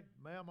everybody,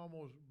 ma'am, I'm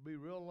going to be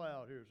real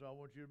loud here, so I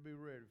want you to be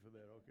ready for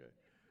that, okay?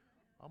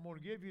 I'm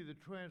going to give you the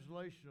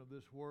translation of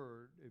this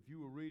word if you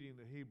were reading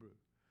the Hebrew.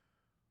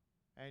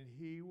 And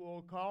He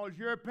will cause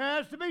your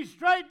paths to be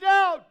straightened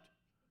out.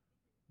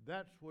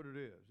 That's what it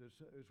is.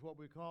 It's what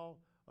we call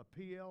a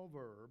PL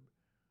verb.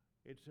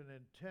 It's an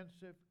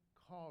intensive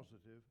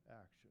causative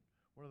action.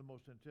 One of the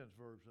most intense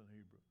verbs in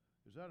Hebrew.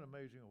 Is that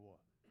amazing or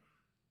what?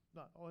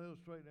 Not, oh, He'll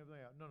straighten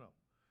everything out. No, no.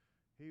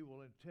 He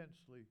will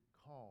intensely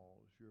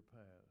cause your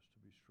paths to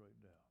be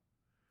straightened out.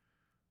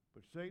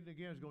 But Satan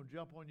again is going to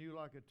jump on you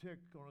like a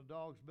tick on a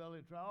dog's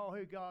belly and try, oh,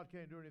 hey, God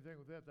can't do anything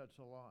with that. That's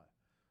a lie.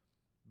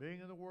 Being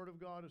in the Word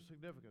of God is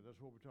significant.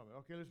 That's what we're talking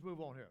about. Okay, let's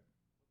move on here.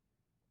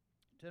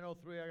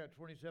 10:03, I got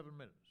 27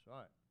 minutes. All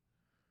right.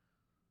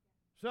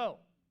 So,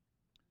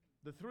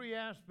 the three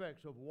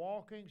aspects of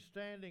walking,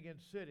 standing, and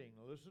sitting,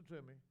 now listen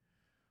to me,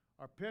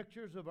 are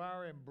pictures of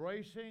our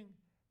embracing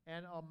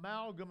and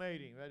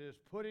amalgamating. That is,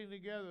 putting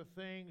together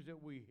things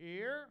that we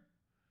hear,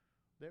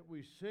 that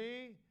we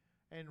see,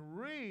 and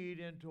read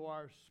into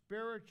our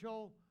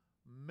spiritual,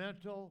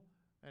 mental,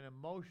 and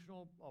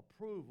emotional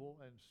approval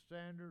and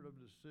standard of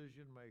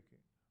decision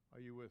making.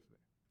 Are you with me?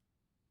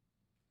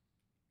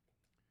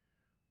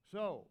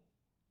 So,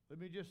 let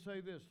me just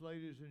say this,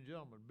 ladies and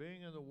gentlemen.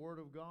 Being in the Word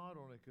of God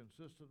on a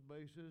consistent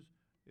basis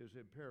is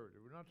imperative.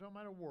 We're not talking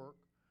about a work,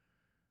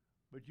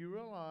 but you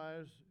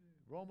realize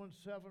Romans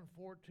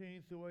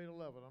 7:14 through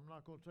 8:11. I'm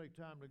not going to take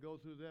time to go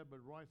through that, but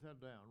write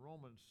that down.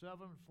 Romans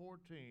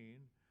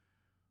 7:14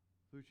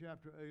 through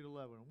chapter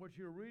 8:11. What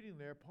you're reading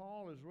there,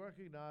 Paul is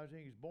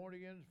recognizing he's born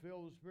again,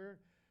 filled with the Spirit,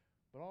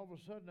 but all of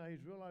a sudden now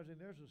he's realizing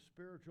there's a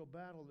spiritual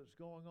battle that's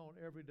going on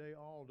every day,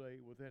 all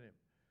day within him.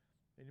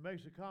 And he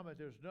makes a comment,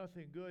 there's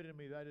nothing good in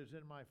me that is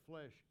in my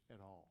flesh at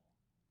all.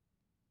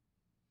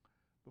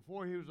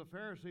 Before he was a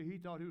Pharisee, he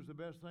thought he was the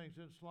best thing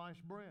since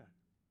sliced bread.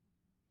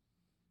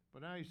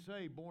 But now he's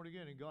saved, born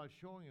again, and God's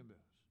showing him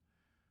this.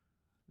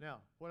 Now,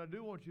 what I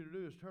do want you to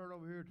do is turn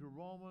over here to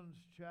Romans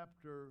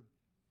chapter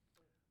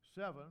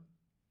 7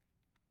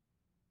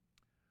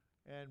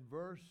 and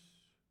verse,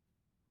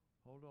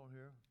 hold on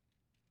here,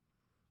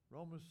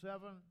 Romans 7,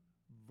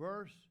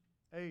 verse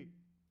 8.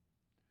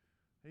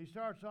 And he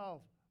starts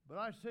off, but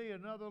I see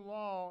another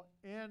law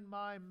in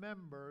my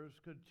members,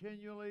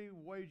 continually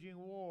waging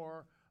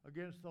war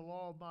against the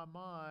law of my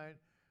mind.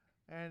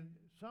 And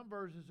some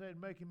versions say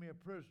making me a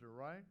prisoner,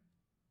 right?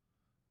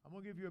 I'm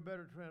going to give you a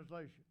better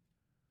translation.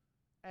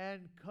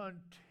 and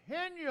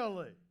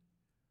continually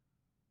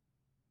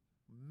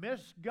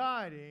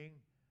misguiding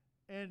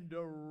and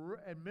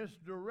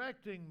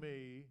misdirecting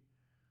me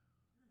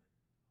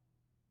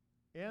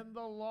in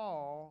the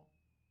law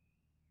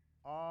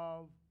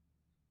of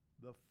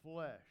the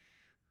flesh,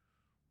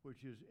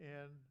 which is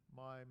in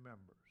my members.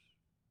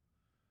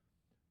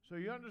 So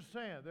you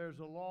understand, there's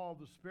a law of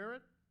the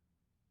Spirit,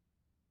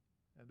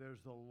 and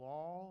there's the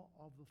law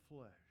of the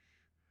flesh.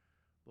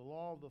 The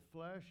law of the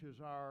flesh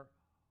is our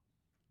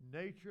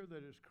nature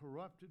that is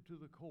corrupted to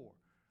the core.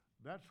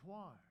 That's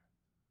why,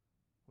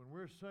 when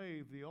we're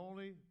saved, the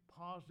only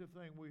positive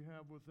thing we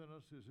have within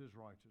us is His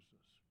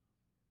righteousness.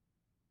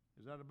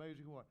 Is that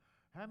amazing? What?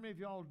 How many of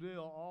y'all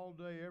deal all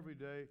day, every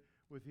day,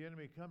 with the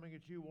enemy coming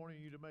at you,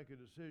 wanting you to make a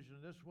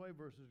decision this way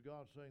versus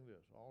God saying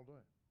this all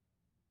day?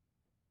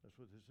 That's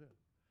what this is.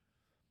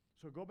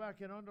 So go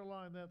back and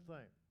underline that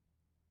thing.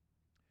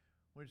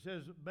 When it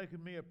says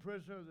making me a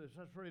prisoner,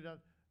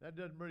 that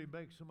doesn't really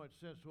make so much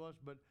sense to us,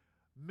 but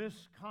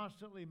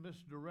constantly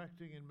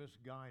misdirecting and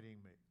misguiding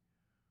me.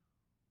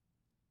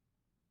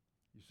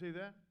 You see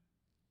that?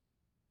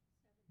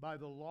 By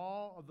the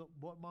law of the,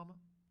 what, Mama?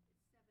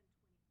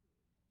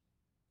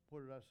 It's 7:23. What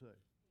did I say?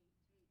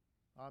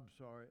 8. I'm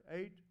sorry.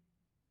 8?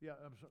 Yeah,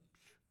 I'm sorry.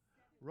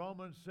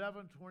 Romans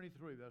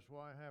 7:23. That's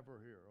why I have her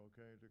here,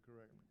 okay, to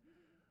correct me.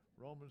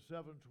 Romans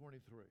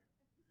 7:23.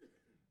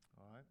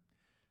 All right.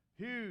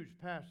 Huge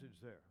passage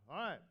there. All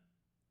right.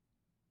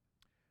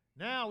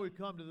 Now we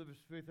come to the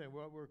fifth thing. I'm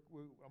going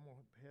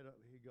to head up.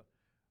 Here you go.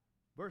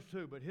 Verse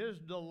 2. But his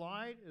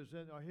delight is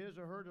in, or his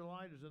or her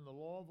delight is in the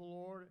law of the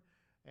Lord,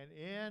 and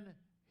in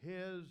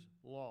his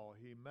law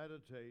he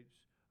meditates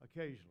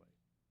occasionally,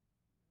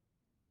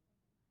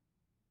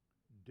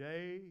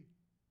 day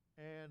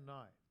and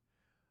night.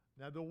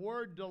 Now the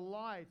word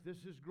delight,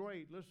 this is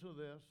great. Listen to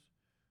this.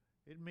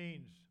 It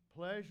means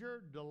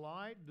pleasure,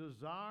 delight,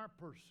 desire,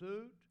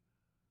 pursuit,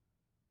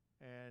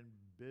 and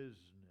business.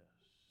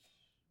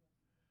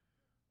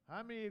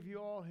 How many of you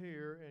all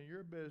here in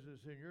your business,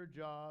 in your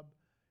job,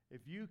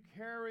 if you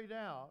carried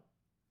out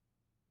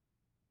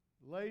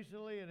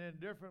lazily and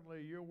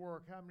indifferently your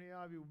work, how many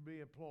of you would be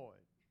employed?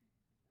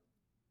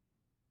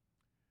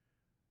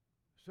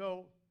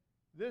 So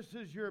this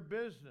is your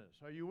business.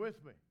 Are you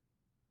with me?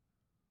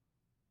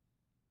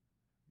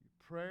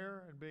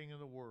 Prayer and being in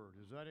the Word.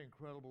 Is that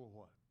incredible or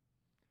what?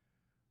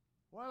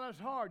 Well, that's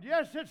hard.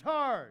 Yes, it's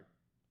hard.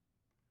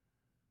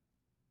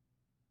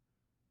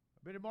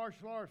 I've been in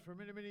martial arts for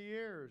many, many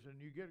years,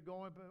 and you get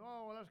going,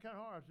 oh, well, that's kind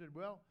of hard. I said,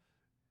 well,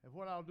 and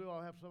what I'll do,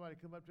 I'll have somebody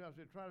come up to me. I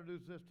said, try to do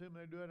this to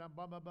me. They do it, and I'm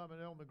bum, and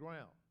they're on the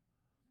ground.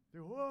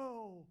 They're,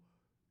 whoa.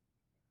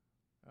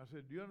 I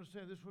said, do you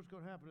understand this is what's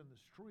going to happen in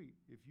the street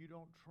if you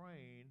don't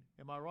train?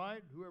 Am I right?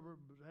 Whoever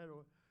had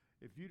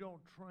if you don't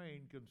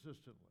train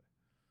consistently,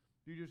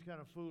 you just kind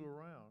of fool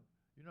around,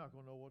 you're not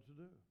going to know what to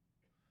do.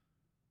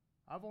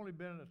 I've only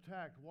been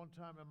attacked one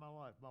time in my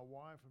life. My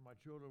wife and my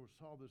children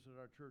saw this at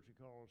our church in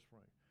Colorado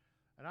Springs.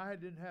 And I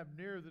didn't have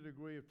near the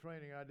degree of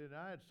training I did.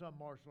 I had some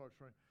martial arts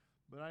training.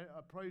 But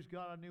I praise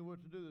God, I knew what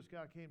to do. This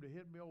guy came to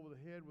hit me over the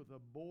head with a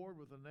board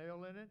with a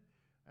nail in it,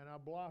 and I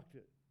blocked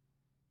it.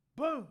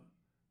 Boom!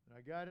 And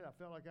I got it. I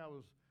felt like I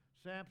was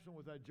Samson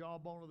with that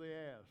jawbone of the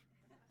ass,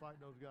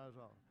 fighting those guys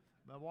off.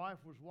 My wife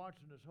was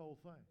watching this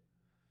whole thing.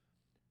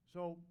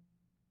 So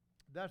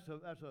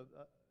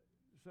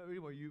so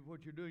anyway,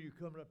 what you're doing, you're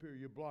coming up here,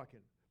 you're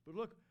blocking. But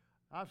look,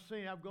 I've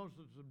gone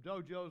to some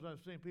dojos, and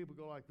I've seen people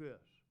go like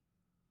this.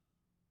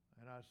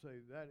 And I say,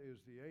 that is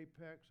the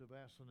apex of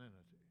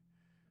asininity.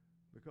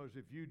 Because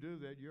if you do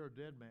that, you're a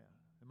dead man.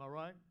 Am I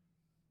right?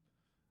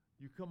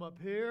 You come up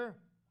here,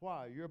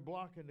 why? You're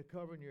blocking the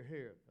covering your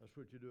hair. That's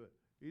what you're doing.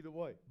 Either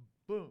way,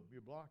 boom,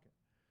 you're blocking.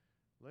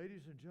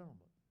 Ladies and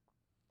gentlemen,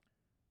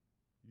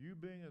 you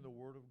being in the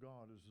Word of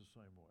God is the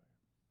same way.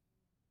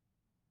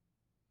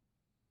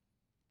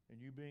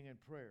 And you being in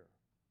prayer.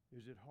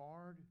 Is it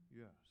hard?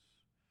 Yes.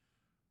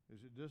 Is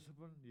it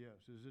discipline? Yes.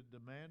 Is it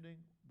demanding?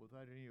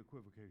 Without any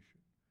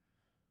equivocation.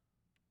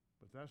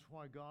 But that's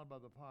why God, by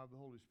the power of the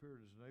Holy Spirit,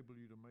 has enabled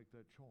you to make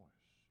that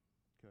choice.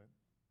 Okay?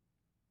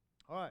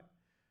 All right.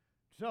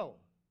 So,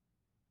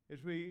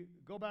 as we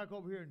go back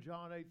over here in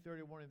John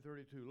 8:31 and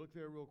 32, look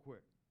there real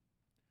quick.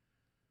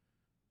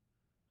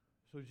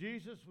 So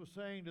Jesus was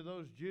saying to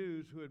those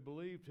Jews who had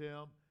believed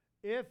him,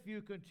 if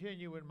you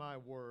continue in my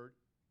word,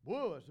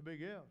 whoa, that's a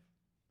big if,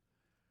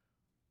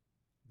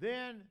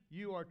 then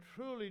you are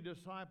truly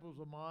disciples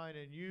of mine,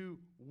 and you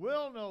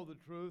will know the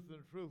truth, and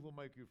the truth will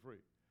make you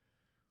free.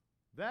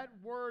 That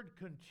word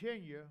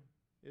continue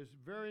is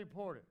very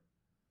important.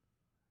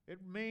 It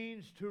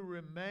means to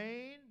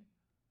remain,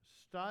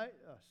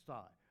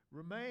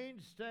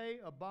 remain, stay,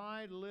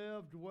 abide,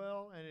 live,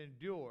 dwell, and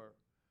endure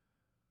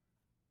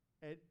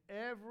at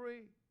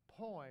every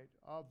point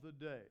of the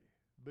day,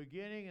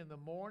 beginning in the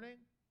morning,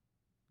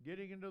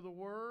 getting into the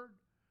Word,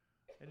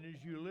 and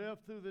as you live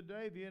through the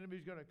day, the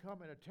enemy's going to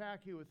come and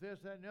attack you with this,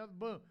 that, and the other.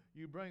 Boom.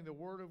 You bring the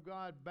Word of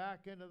God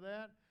back into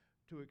that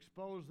to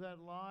expose that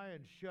lie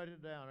and shut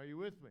it down. Are you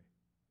with me?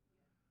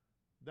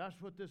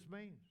 That's what this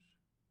means.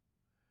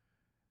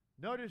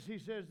 Notice he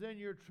says, then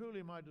you're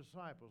truly my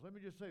disciples. Let me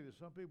just say this.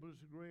 Some people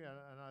disagree,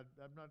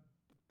 I'm not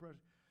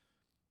pressing.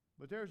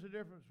 But there's a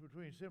difference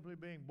between simply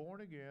being born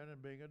again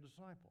and being a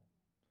disciple.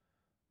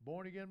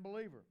 Born again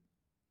believer.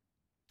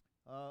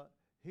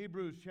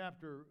 Hebrews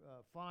chapter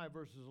 5,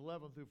 verses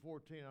 11 through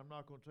 14. I'm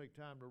not going to take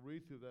time to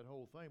read through that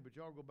whole thing, but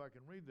y'all go back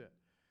and read that.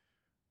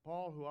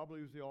 Paul, who I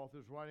believe is the author,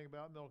 is writing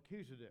about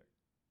Melchizedek.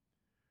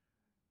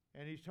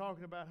 And he's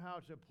talking about how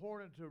it's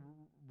important to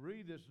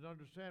read this and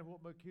understand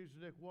what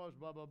Melchizedek was,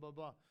 blah, blah, blah,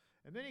 blah.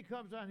 And then he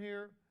comes down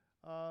here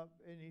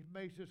and he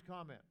makes this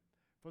comment.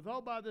 For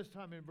though by this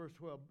time in verse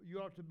 12,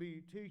 you ought to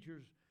be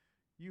teachers,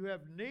 you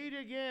have need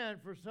again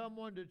for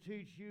someone to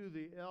teach you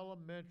the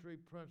elementary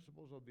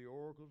principles of the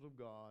oracles of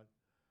God.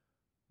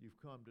 You've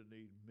come to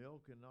need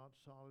milk and not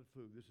solid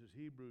food. This is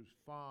Hebrews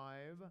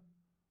 5.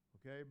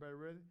 Okay, everybody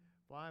ready?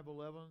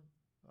 5:11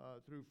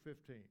 through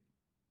 15.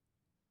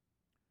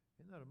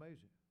 Isn't that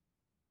amazing?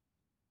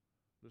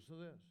 Listen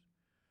to this.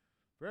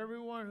 For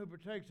everyone who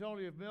partakes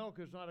only of milk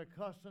is not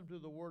accustomed to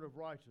the word of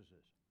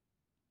righteousness.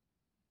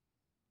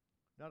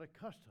 Not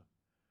accustomed.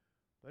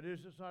 That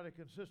is, it's not a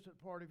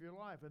consistent part of your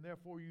life, and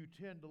therefore you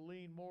tend to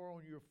lean more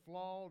on your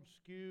flawed,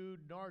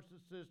 skewed,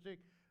 narcissistic,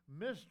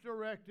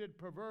 misdirected,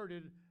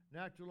 perverted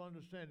natural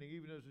understanding,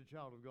 even as a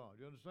child of God.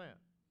 You understand?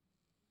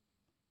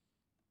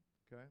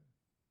 Okay?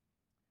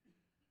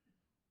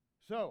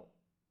 So,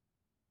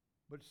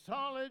 but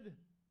solid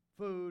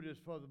food is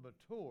for the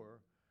mature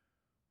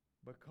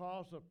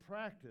because of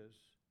practice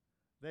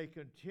they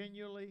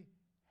continually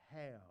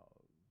have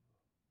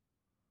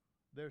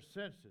their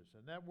senses.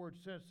 And that word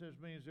senses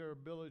means their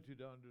ability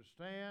to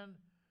understand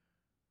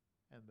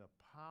and the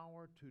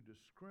power to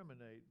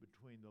discriminate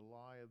between the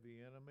lie of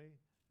the enemy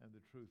and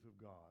the truth of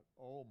God.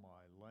 Oh,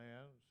 my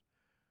lands.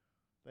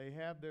 They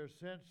have their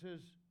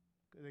senses,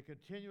 they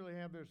continually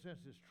have their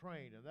senses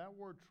trained. And that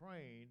word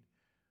trained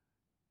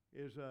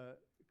is a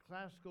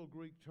classical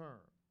Greek term.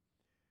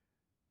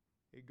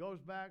 It goes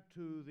back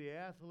to the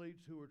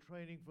athletes who were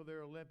training for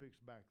their Olympics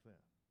back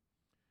then.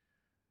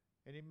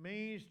 And it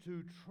means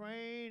to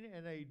train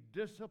in a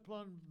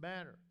disciplined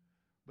manner.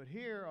 But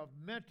here, of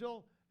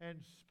mental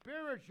and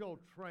spiritual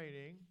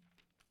training.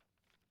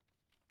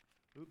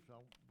 Oops, I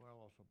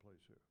lost my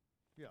place here.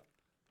 Yeah.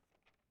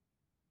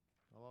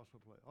 I lost my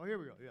place. Oh, here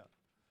we go, yeah.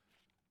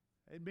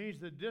 It means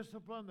the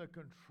discipline, the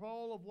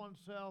control of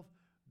oneself,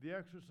 the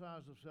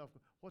exercise of self.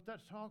 What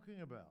that's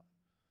talking about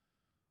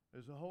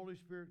is the Holy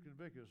Spirit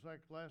convicted. It's like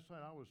last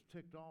night I was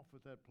ticked off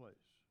at that place.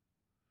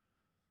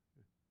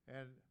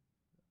 And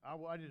I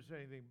didn't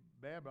say anything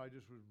bad, but I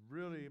just was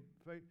really,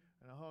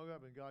 and I hung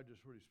up, and God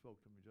just really spoke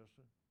to me.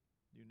 Justin,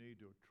 you need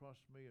to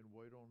trust me and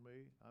wait on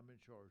me. I'm in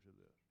charge of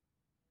this.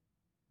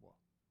 Well,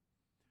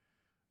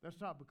 that's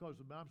not because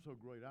I'm so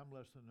great. I'm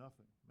less than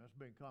nothing. That's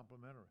being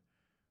complimentary.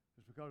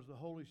 It's because the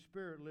Holy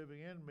Spirit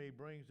living in me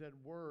brings that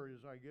word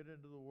as I get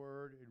into the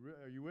word.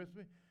 Are you with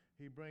me?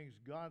 He brings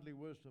godly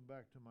wisdom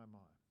back to my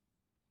mind.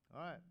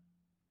 All right.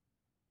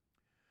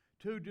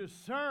 To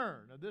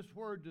discern. Now, this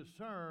word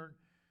discern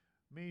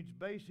means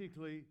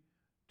basically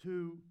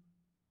to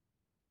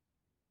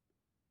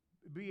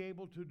be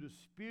able to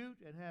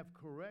dispute and have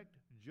correct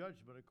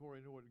judgment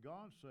according to what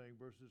God's saying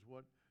versus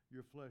what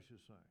your flesh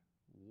is saying.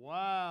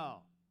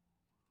 Wow.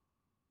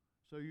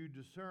 So you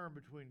discern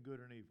between good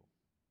and evil.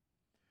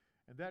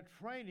 And that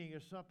training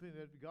is something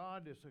that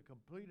God is a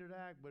completed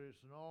act, but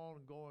it's an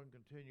ongoing,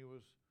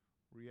 continuous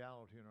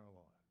reality in our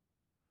life.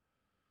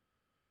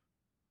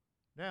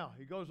 Now,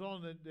 he goes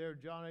on there,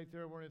 John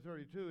 8:31 and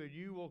 32, and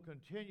you will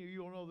continue,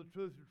 you will know the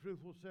truth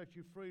will set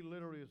you free.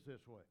 Literally, it's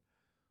this way.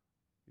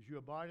 As you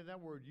abide in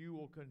that word, you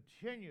will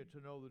continue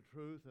to know the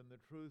truth, and the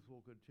truth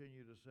will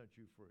continue to set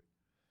you free.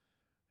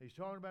 He's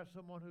talking about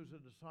someone who's a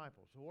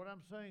disciple. So what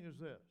I'm saying is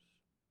this.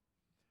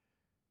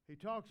 He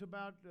talks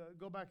about,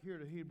 go back here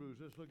to Hebrews.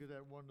 Let's look at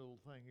that one little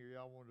thing here.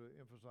 I want to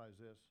emphasize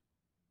this.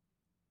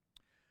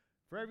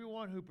 For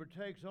everyone who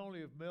partakes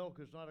only of milk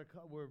is not,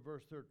 we're in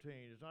verse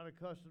 13, is not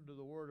accustomed to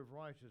the word of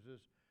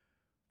righteousness,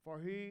 for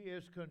he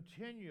is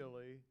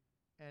continually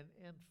an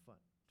infant.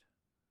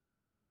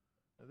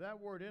 Now that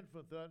word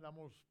infant, I'm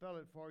going to spell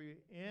it for you,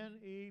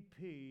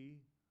 N-E-P-I-O-S.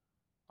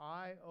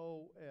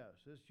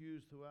 It's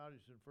used throughout.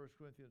 It's in 1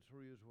 Corinthians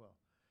 3 as well.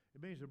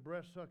 It means a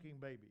breast-sucking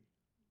baby.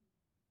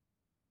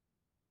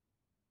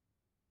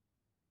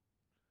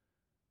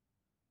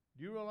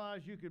 Do you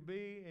realize you could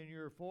be in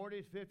your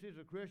 40s, 50s,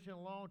 a Christian a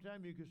long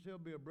time, you could still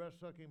be a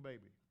breast-sucking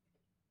baby?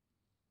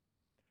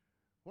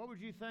 What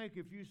would you think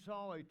if you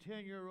saw a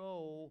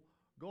 10-year-old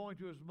going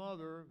to his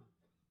mother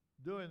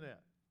doing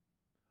that?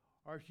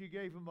 Or she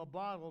gave him a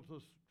bottle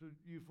to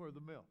you for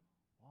the milk?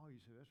 Oh, you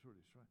say, that's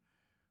really strange.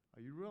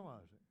 Are you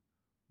realizing?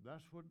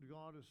 That's what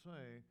God is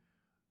saying.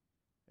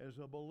 As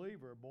a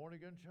believer, a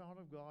born-again child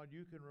of God,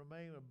 you can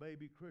remain a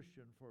baby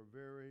Christian for a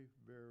very,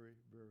 very,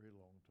 very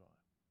long time.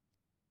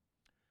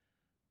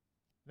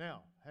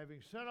 Now,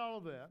 having said all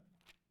of that,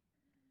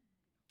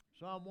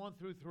 Psalm 1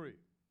 through 3.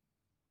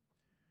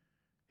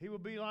 He will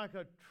be like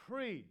a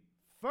tree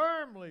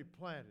firmly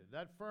planted.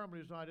 That firmly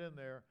is not in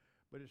there,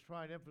 but it's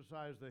trying to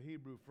emphasize the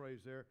Hebrew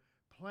phrase there.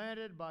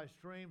 planted by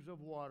streams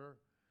of water,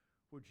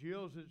 which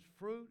yields its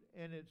fruit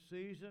in its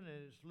season,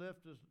 and its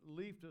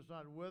leaf does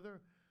not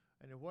wither,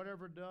 and in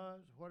whatever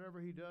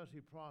he does, he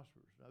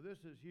prospers. Now this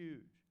is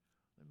huge.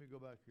 Let me go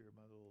back here,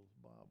 my little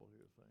Bible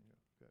here thing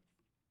here. Okay.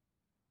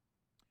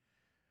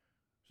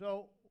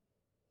 So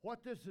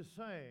what this is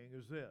saying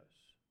is this.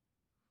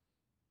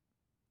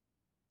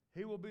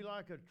 He will be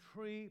like a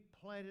tree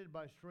planted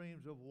by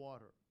streams of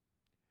water.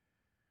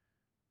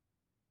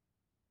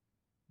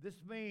 This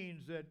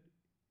means that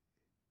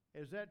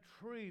as that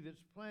tree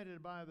that's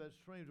planted by that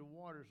streams of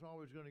water is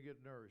always going to get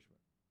nourishment.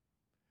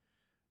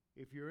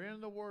 If you're in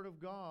the Word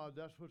of God,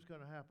 that's what's going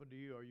to happen to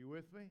you. Are you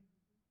with me?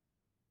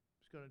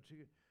 It's going to.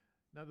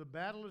 Now the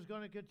battle is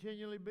going to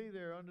continually be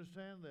there.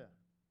 Understand that.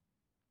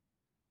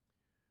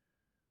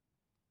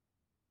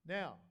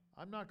 Now,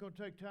 I'm not going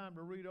to take time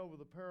to read over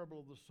the parable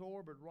of the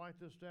sower, but write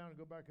this down and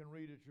go back and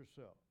read it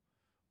yourself.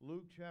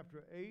 Luke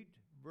chapter 8,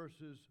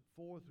 verses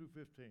 4 through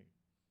 15.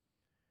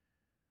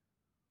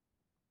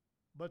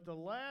 But there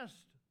are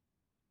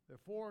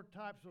 4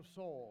 types of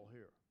soil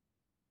here.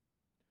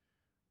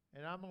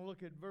 And I'm going to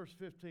look at verse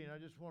 15. I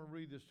just want to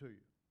read this to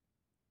you.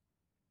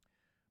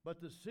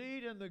 But the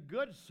seed in the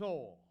good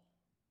soil,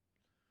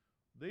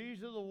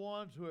 these are the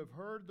ones who have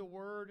heard the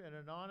word in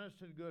an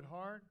honest and good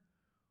heart,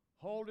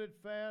 hold it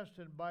fast,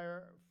 and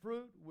bear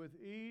fruit with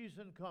ease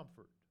and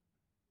comfort.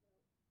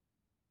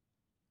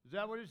 Is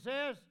that what it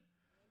says?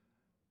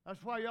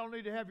 That's why y'all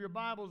need to have your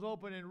Bibles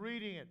open and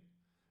reading it.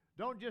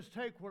 Don't just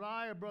take what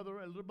as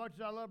much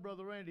as I love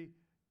Brother Randy,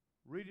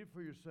 read it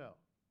for yourself.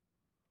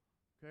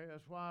 Okay,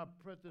 that's why I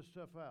print this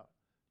stuff out.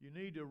 You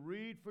need to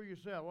read for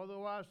yourself.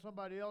 Otherwise,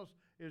 somebody else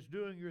is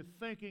doing your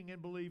thinking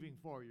and believing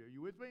for you. Are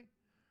you with me?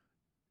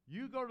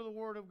 You go to the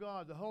Word of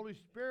God. The Holy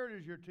Spirit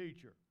is your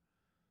teacher.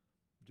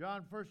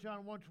 1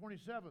 John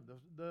 1:27,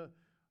 the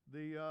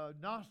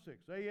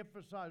Gnostics, they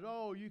emphasize,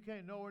 oh, you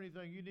can't know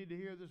anything. You need to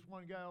hear this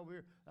one guy over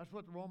here. That's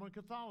what the Roman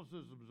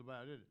Catholicism is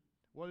about, isn't it?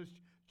 Well, it's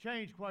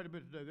changed quite a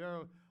bit today. There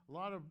are a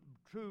lot of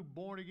true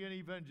born-again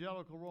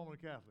evangelical Roman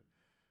Catholics.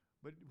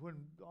 But when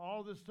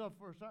all this stuff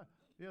first started,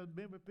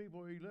 many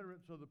people are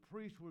illiterate, so the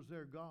priest was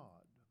their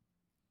God.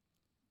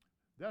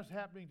 That's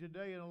happening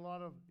today in a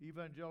lot of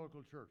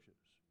evangelical churches.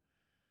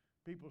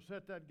 People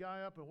set that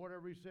guy up, and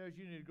whatever he says,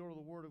 you need to go to the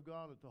Word of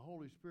God, let the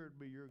Holy Spirit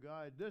be your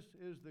guide. This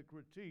is the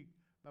critique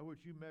by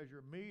which you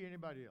measure me,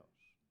 anybody else.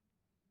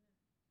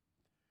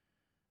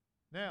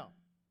 Now,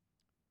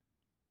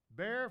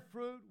 bear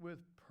fruit with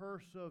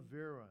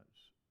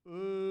perseverance.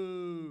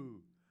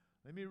 Ooh.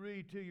 Let me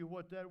read to you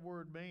what that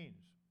word means.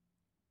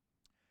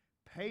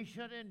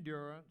 Patient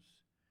endurance,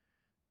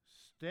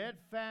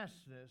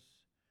 steadfastness,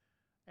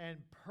 and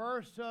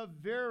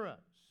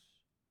perseverance.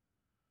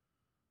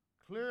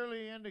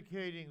 Clearly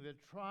indicating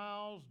that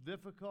trials,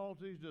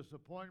 difficulties,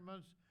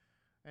 disappointments,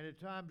 and at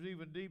times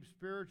even deep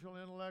spiritual,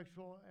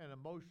 intellectual, and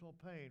emotional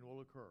pain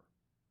will occur.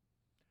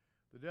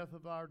 The death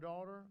of our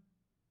daughter,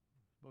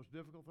 most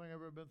difficult thing I've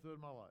ever been through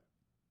in my life.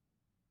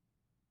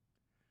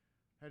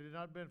 Had it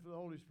not been for the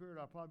Holy Spirit,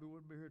 I probably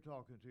wouldn't be here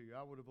talking to you.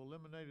 I would have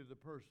eliminated the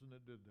person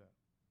that did that.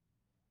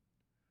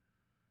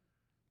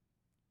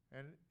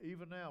 And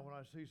even now, when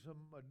I see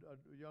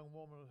a young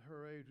woman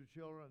her age with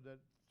children, that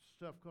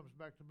stuff comes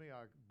back to me,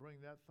 I bring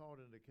that thought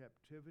into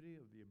captivity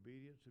of the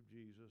obedience of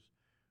Jesus.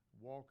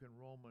 Walk in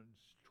Romans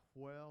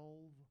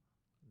 12:19.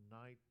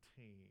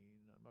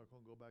 I'm not going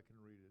to go back and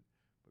read it,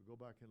 but go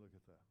back and look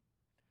at that.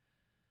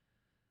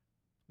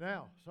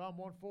 Now, Psalm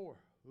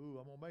 1:4. Ooh,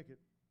 I'm going to make it.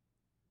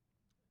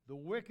 The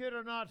wicked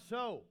are not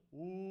so.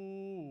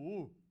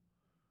 Ooh.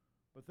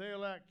 But they are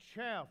like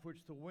chaff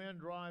which the wind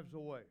drives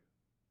away.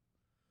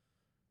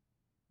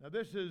 Now,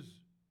 this is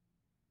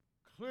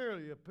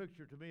clearly a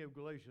picture to me of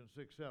Galatians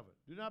 6:7.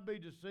 Do not be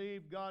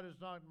deceived. God is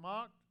not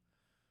mocked.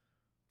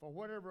 For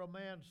whatever a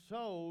man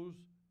sows,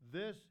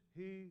 this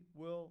he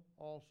will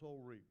also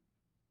reap.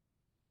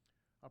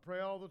 I pray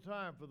all the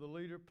time for the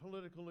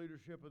political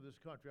leadership of this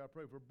country. I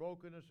pray for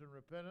brokenness and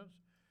repentance.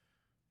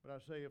 But I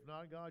say, if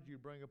not, God, you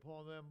bring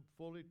upon them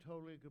fully,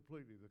 totally, and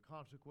completely the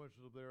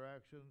consequences of their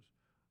actions.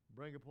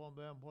 Bring upon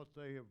them what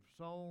they have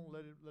sown.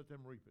 Let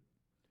them reap it.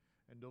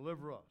 And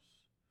deliver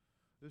us.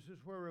 This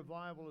is where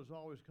revival has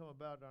always come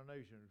about in our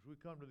nation. As we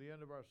come to the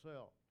end of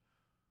ourselves,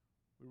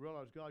 we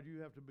realize, God, you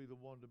have to be the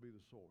one to be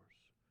the source.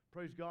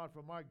 Praise God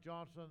for Mike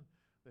Johnson,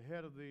 the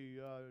head of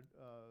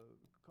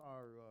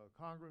our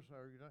Congress,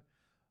 our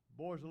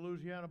boy's a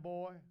Louisiana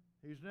boy.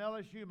 He's an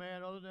LSU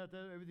man. Other than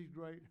that, everything's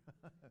great.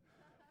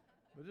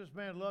 But this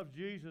man loves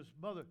Jesus.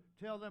 Mother,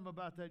 tell them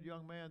about that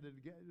young man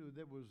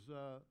that was.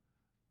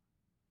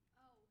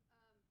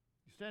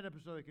 Stand up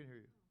so they can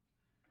hear you.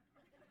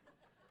 One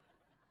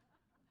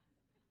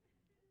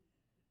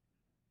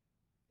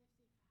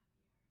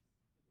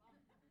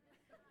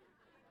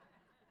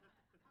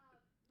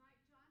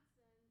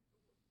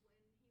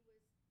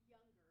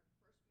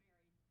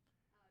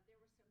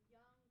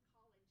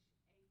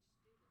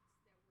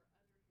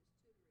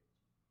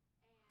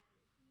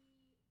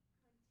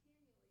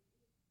man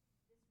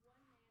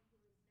who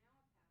is now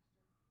a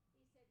pastor,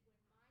 he said when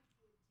Mike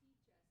would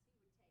teach us,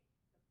 he would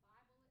take the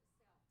Bible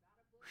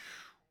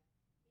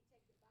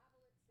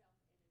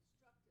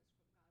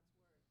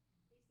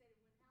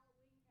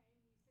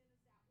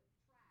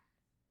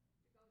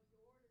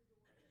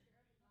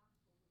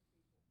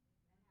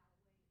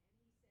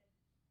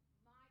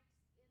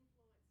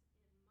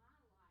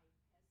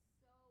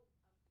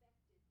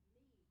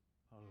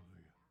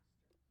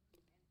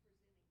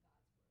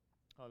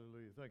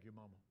Hallelujah. Thank you,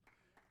 Mama.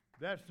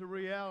 That's the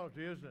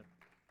reality, isn't it?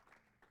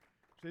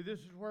 See, this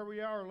is where we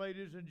are,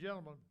 ladies and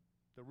gentlemen,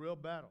 the real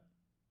battle.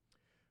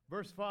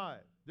 Verse 5,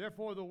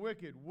 therefore the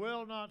wicked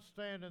will not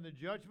stand in the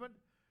judgment,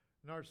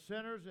 nor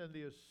sinners in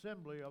the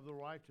assembly of the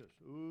righteous.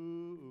 Ooh,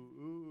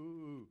 ooh, ooh,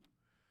 ooh, ooh.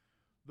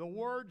 The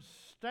word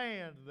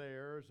stand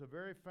there is a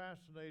very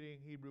fascinating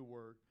Hebrew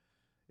word.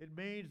 It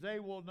means they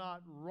will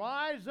not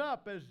rise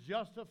up as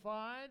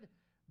justified,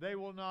 they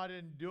will not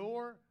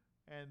endure,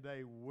 and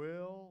they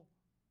will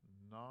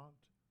not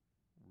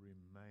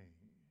remain.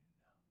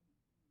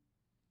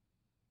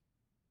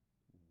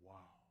 Wow.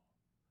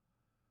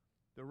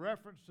 The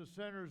reference to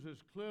sinners is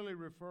clearly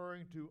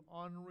referring to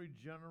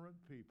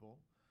unregenerate people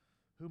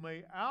who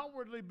may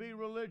outwardly be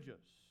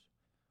religious,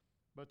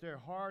 but their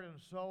heart and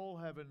soul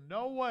have in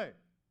no way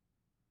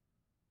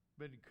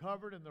been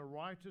covered in the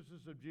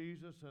righteousness of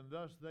Jesus, and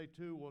thus they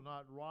too will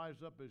not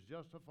rise up as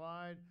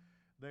justified,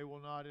 they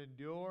will not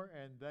endure,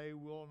 and they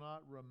will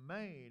not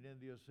remain in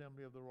the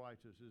assembly of the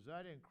righteous. Is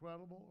that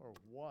incredible or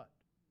what?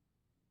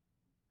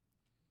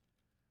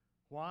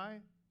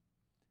 Why?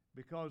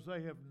 Because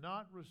they have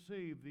not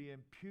received the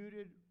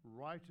imputed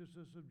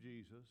righteousness of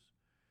Jesus.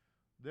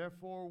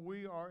 Therefore,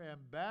 we are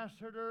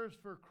ambassadors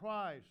for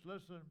Christ.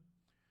 Listen,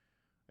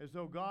 as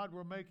though God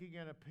were making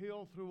an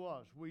appeal through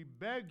us. We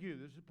beg you,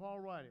 this is Paul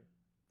writing,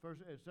 2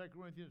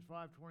 Corinthians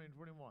 5:20 and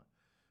 21.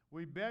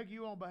 We beg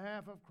you on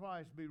behalf of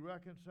Christ, be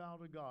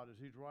reconciled to God, as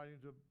he's writing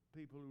to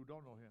people who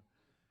don't know him.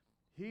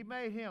 He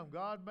made him,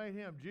 God made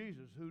him,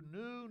 Jesus, who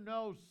knew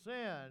no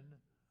sin,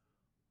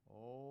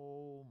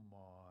 oh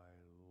my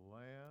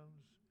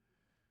lands,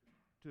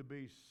 to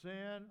be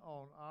sin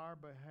on our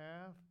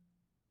behalf,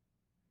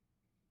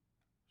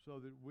 so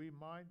that we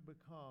might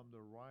become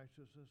the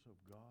righteousness of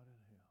God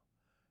in him.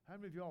 How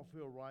many of y'all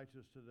feel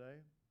righteous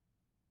today?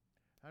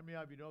 How many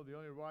of you know the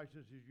only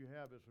righteousness you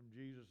have is from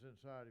Jesus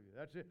inside of you?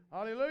 That's it.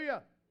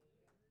 Hallelujah.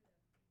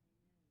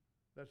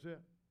 That's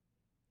it.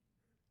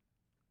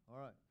 All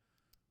right.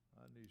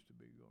 I needs to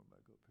be going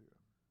back up here.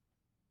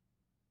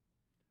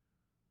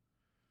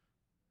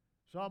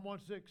 Psalm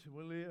 1:6,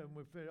 and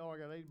we finish. Oh, I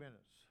got 8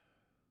 minutes.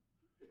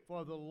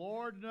 For the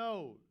Lord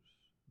knows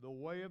the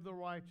way of the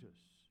righteous,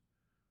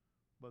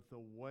 but the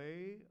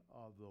way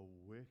of the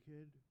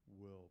wicked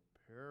will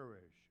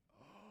perish.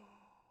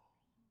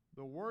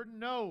 The word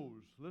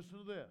knows, listen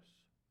to this,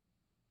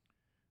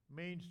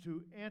 means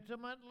to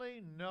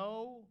intimately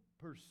know,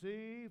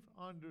 perceive,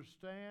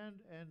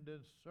 understand, and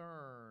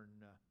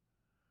discern.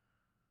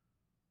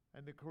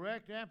 And the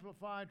correct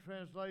Amplified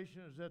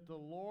translation is that the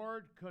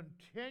Lord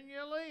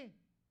continually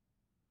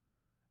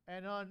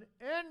and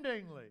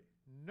unendingly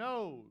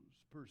knows,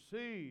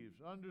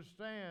 perceives,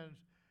 understands,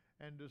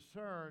 and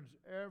discerns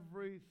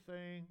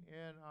everything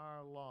in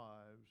our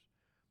lives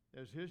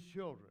as his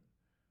children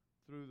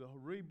through the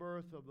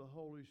rebirth of the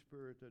Holy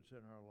Spirit that's in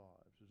our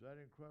lives. Is that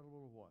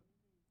incredible or what?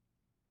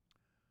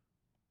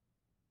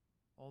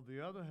 On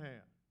the other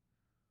hand,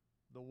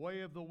 the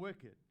way of the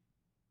wicked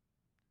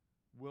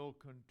will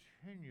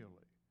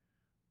continually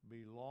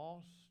be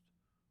lost,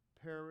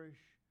 perish,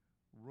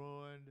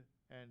 ruined,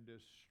 and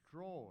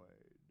destroyed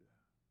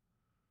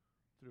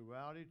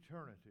throughout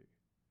eternity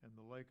in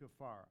the lake of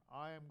fire.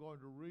 I am going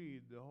to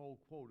read the whole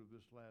quote of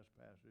this last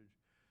passage.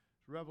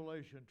 It's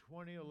Revelation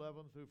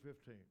 20:11 through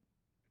 15.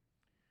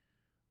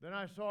 Then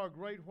I saw a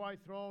great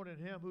white throne and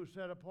him who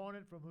sat upon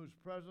it, from whose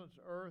presence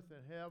earth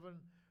and heaven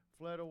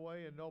fled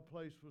away, and no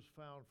place was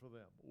found for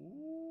them.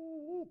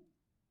 Ooh.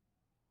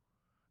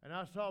 And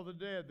I saw the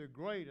dead, the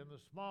great and the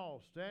small,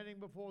 standing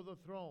before the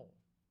throne,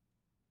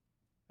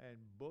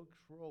 and books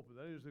were opened.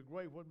 That is the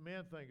great, what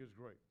men think is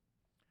great.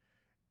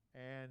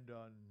 And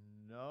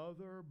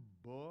another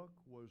book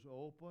was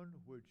opened,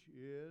 which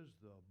is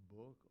the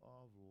book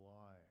of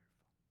life.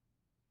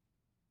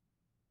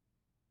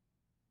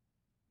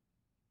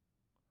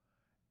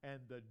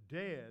 And the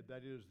dead,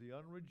 that is the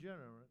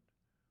unregenerate,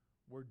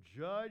 were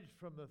judged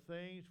from the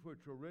things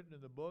which were written in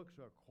the books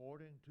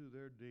according to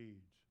their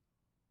deeds.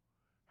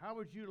 How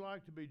would you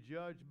like to be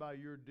judged by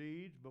your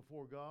deeds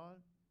before God?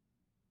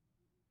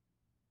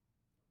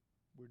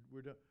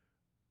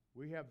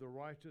 We have the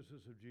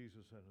righteousness of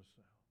Jesus in us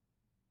now.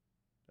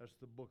 That's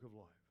the book of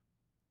life.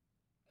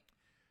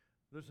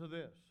 Listen to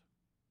this.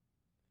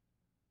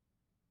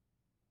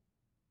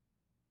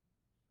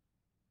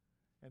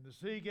 And the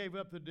sea gave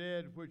up the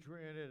dead which were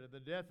in it, and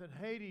the death and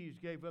Hades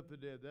gave up the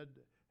dead. That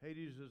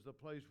Hades is the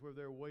place where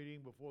they're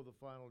waiting before the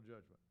final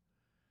judgment,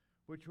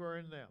 which were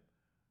in them.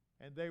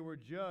 And they were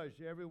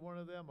judged, every one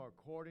of them,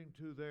 according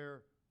to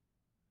their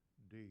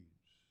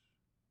deeds.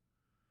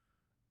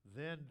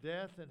 Then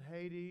death and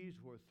Hades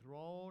were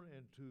thrown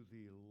into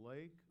the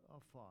lake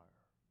of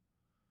fire.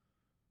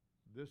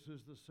 This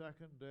is the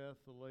second death,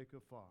 the lake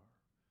of fire.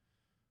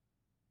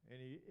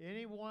 And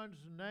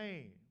anyone's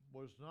name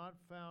was not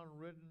found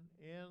written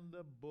in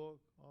the book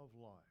of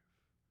life.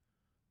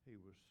 He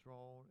was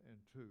thrown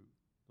into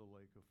the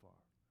lake of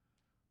fire.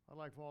 I'd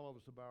like for all of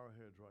us to bow our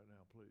heads right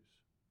now, please.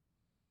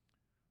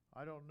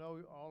 I don't know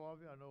all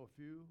of you. I know a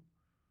few.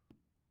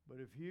 But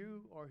if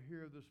you are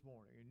here this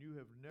morning and you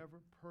have never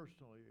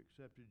personally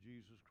accepted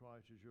Jesus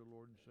Christ as your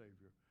Lord and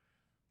Savior,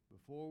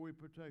 before we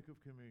partake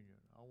of communion,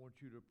 I want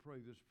you to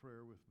pray this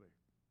prayer with me.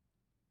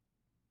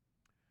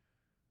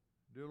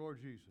 Dear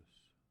Lord Jesus,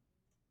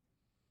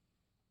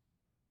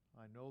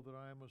 I know that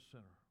I am a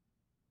sinner,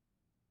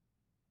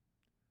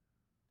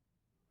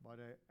 but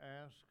I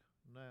ask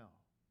now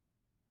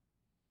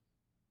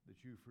that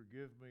you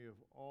forgive me of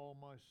all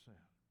my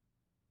sin,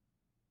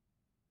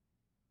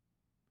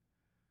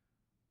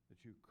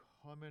 that you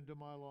come into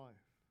my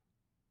life,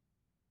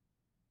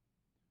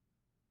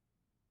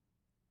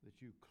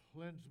 that you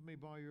cleanse me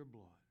by your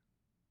blood,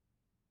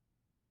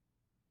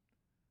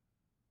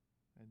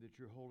 and that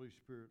your Holy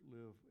Spirit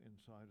live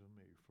inside of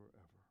me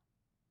forever.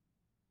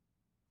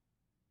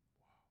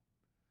 Wow.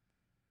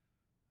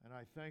 And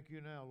I thank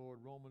you now,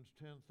 Lord, Romans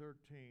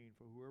 10:13,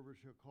 for whoever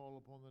shall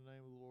call upon the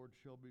name of the Lord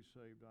shall be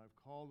saved. I've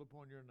called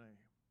upon your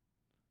name.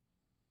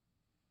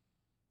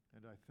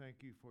 And I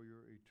thank you for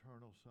your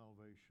eternal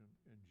salvation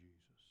in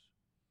Jesus.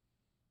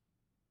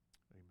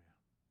 Amen.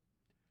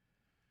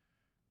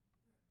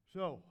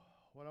 So,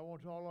 what I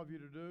want all of you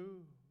to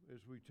do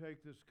is we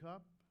take this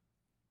cup.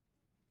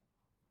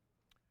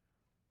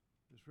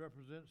 This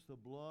represents the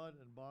blood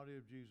and body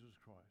of Jesus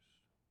Christ.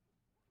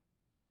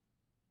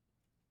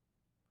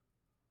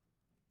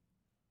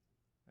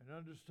 And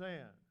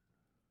understand,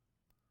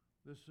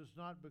 this does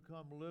not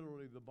become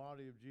literally the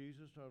body of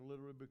Jesus or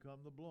literally become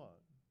the blood.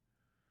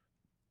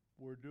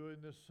 We're doing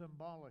this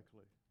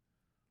symbolically,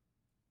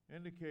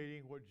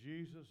 indicating what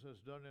Jesus has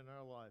done in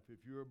our life. If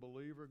you're a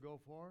believer, go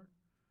for it.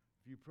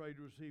 If you prayed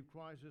to receive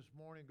Christ this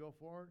morning, go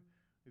for it.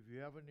 If you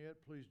haven't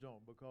yet, please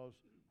don't, because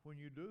when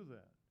you do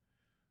that,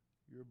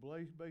 you're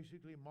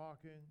basically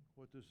mocking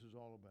what this is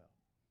all about.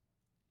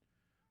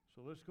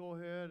 So let's go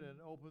ahead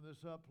and open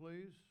this up,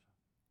 please.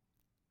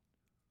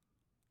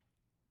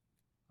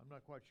 I'm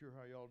not quite sure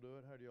how y'all do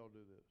it. How do y'all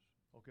do this?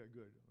 Okay,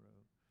 good.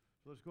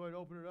 So let's go ahead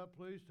and open it up,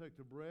 please. Take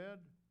the bread,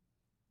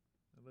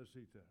 and let's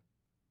eat that.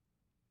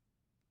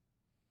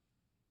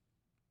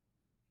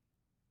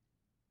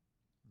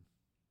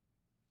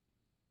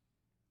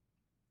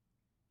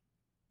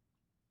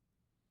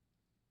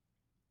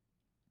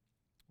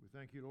 We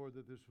thank you, Lord,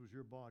 that this was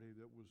your body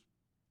that was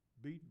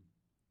beaten,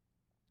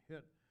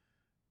 hit,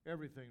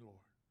 everything,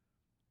 Lord.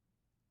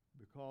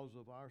 Because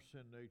of our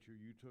sin nature,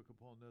 you took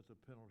upon that the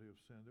penalty of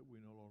sin that we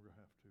no longer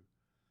have to.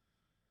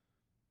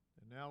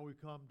 And now we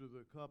come to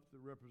the cup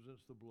that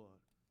represents the blood.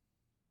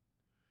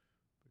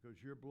 Because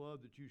your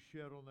blood that you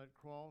shed on that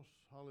cross,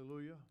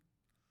 hallelujah,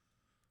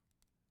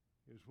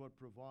 is what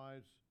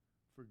provides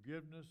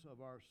forgiveness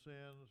of our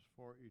sins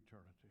for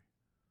eternity.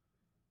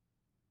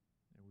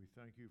 And we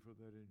thank you for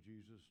that in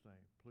Jesus'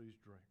 name. Please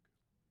drink.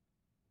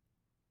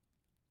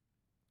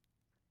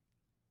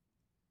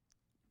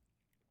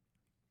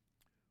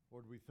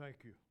 Lord, we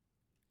thank you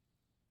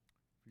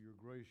for your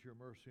grace, your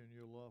mercy, and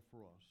your love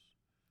for us.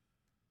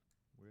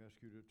 We ask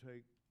you to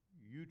take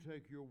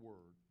your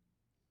word,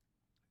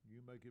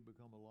 you make it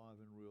become alive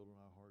and real in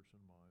our hearts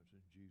and minds, in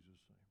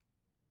Jesus' name.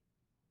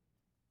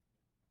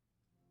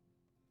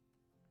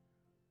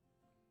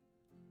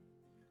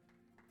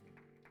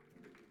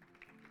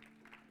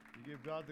 You give God the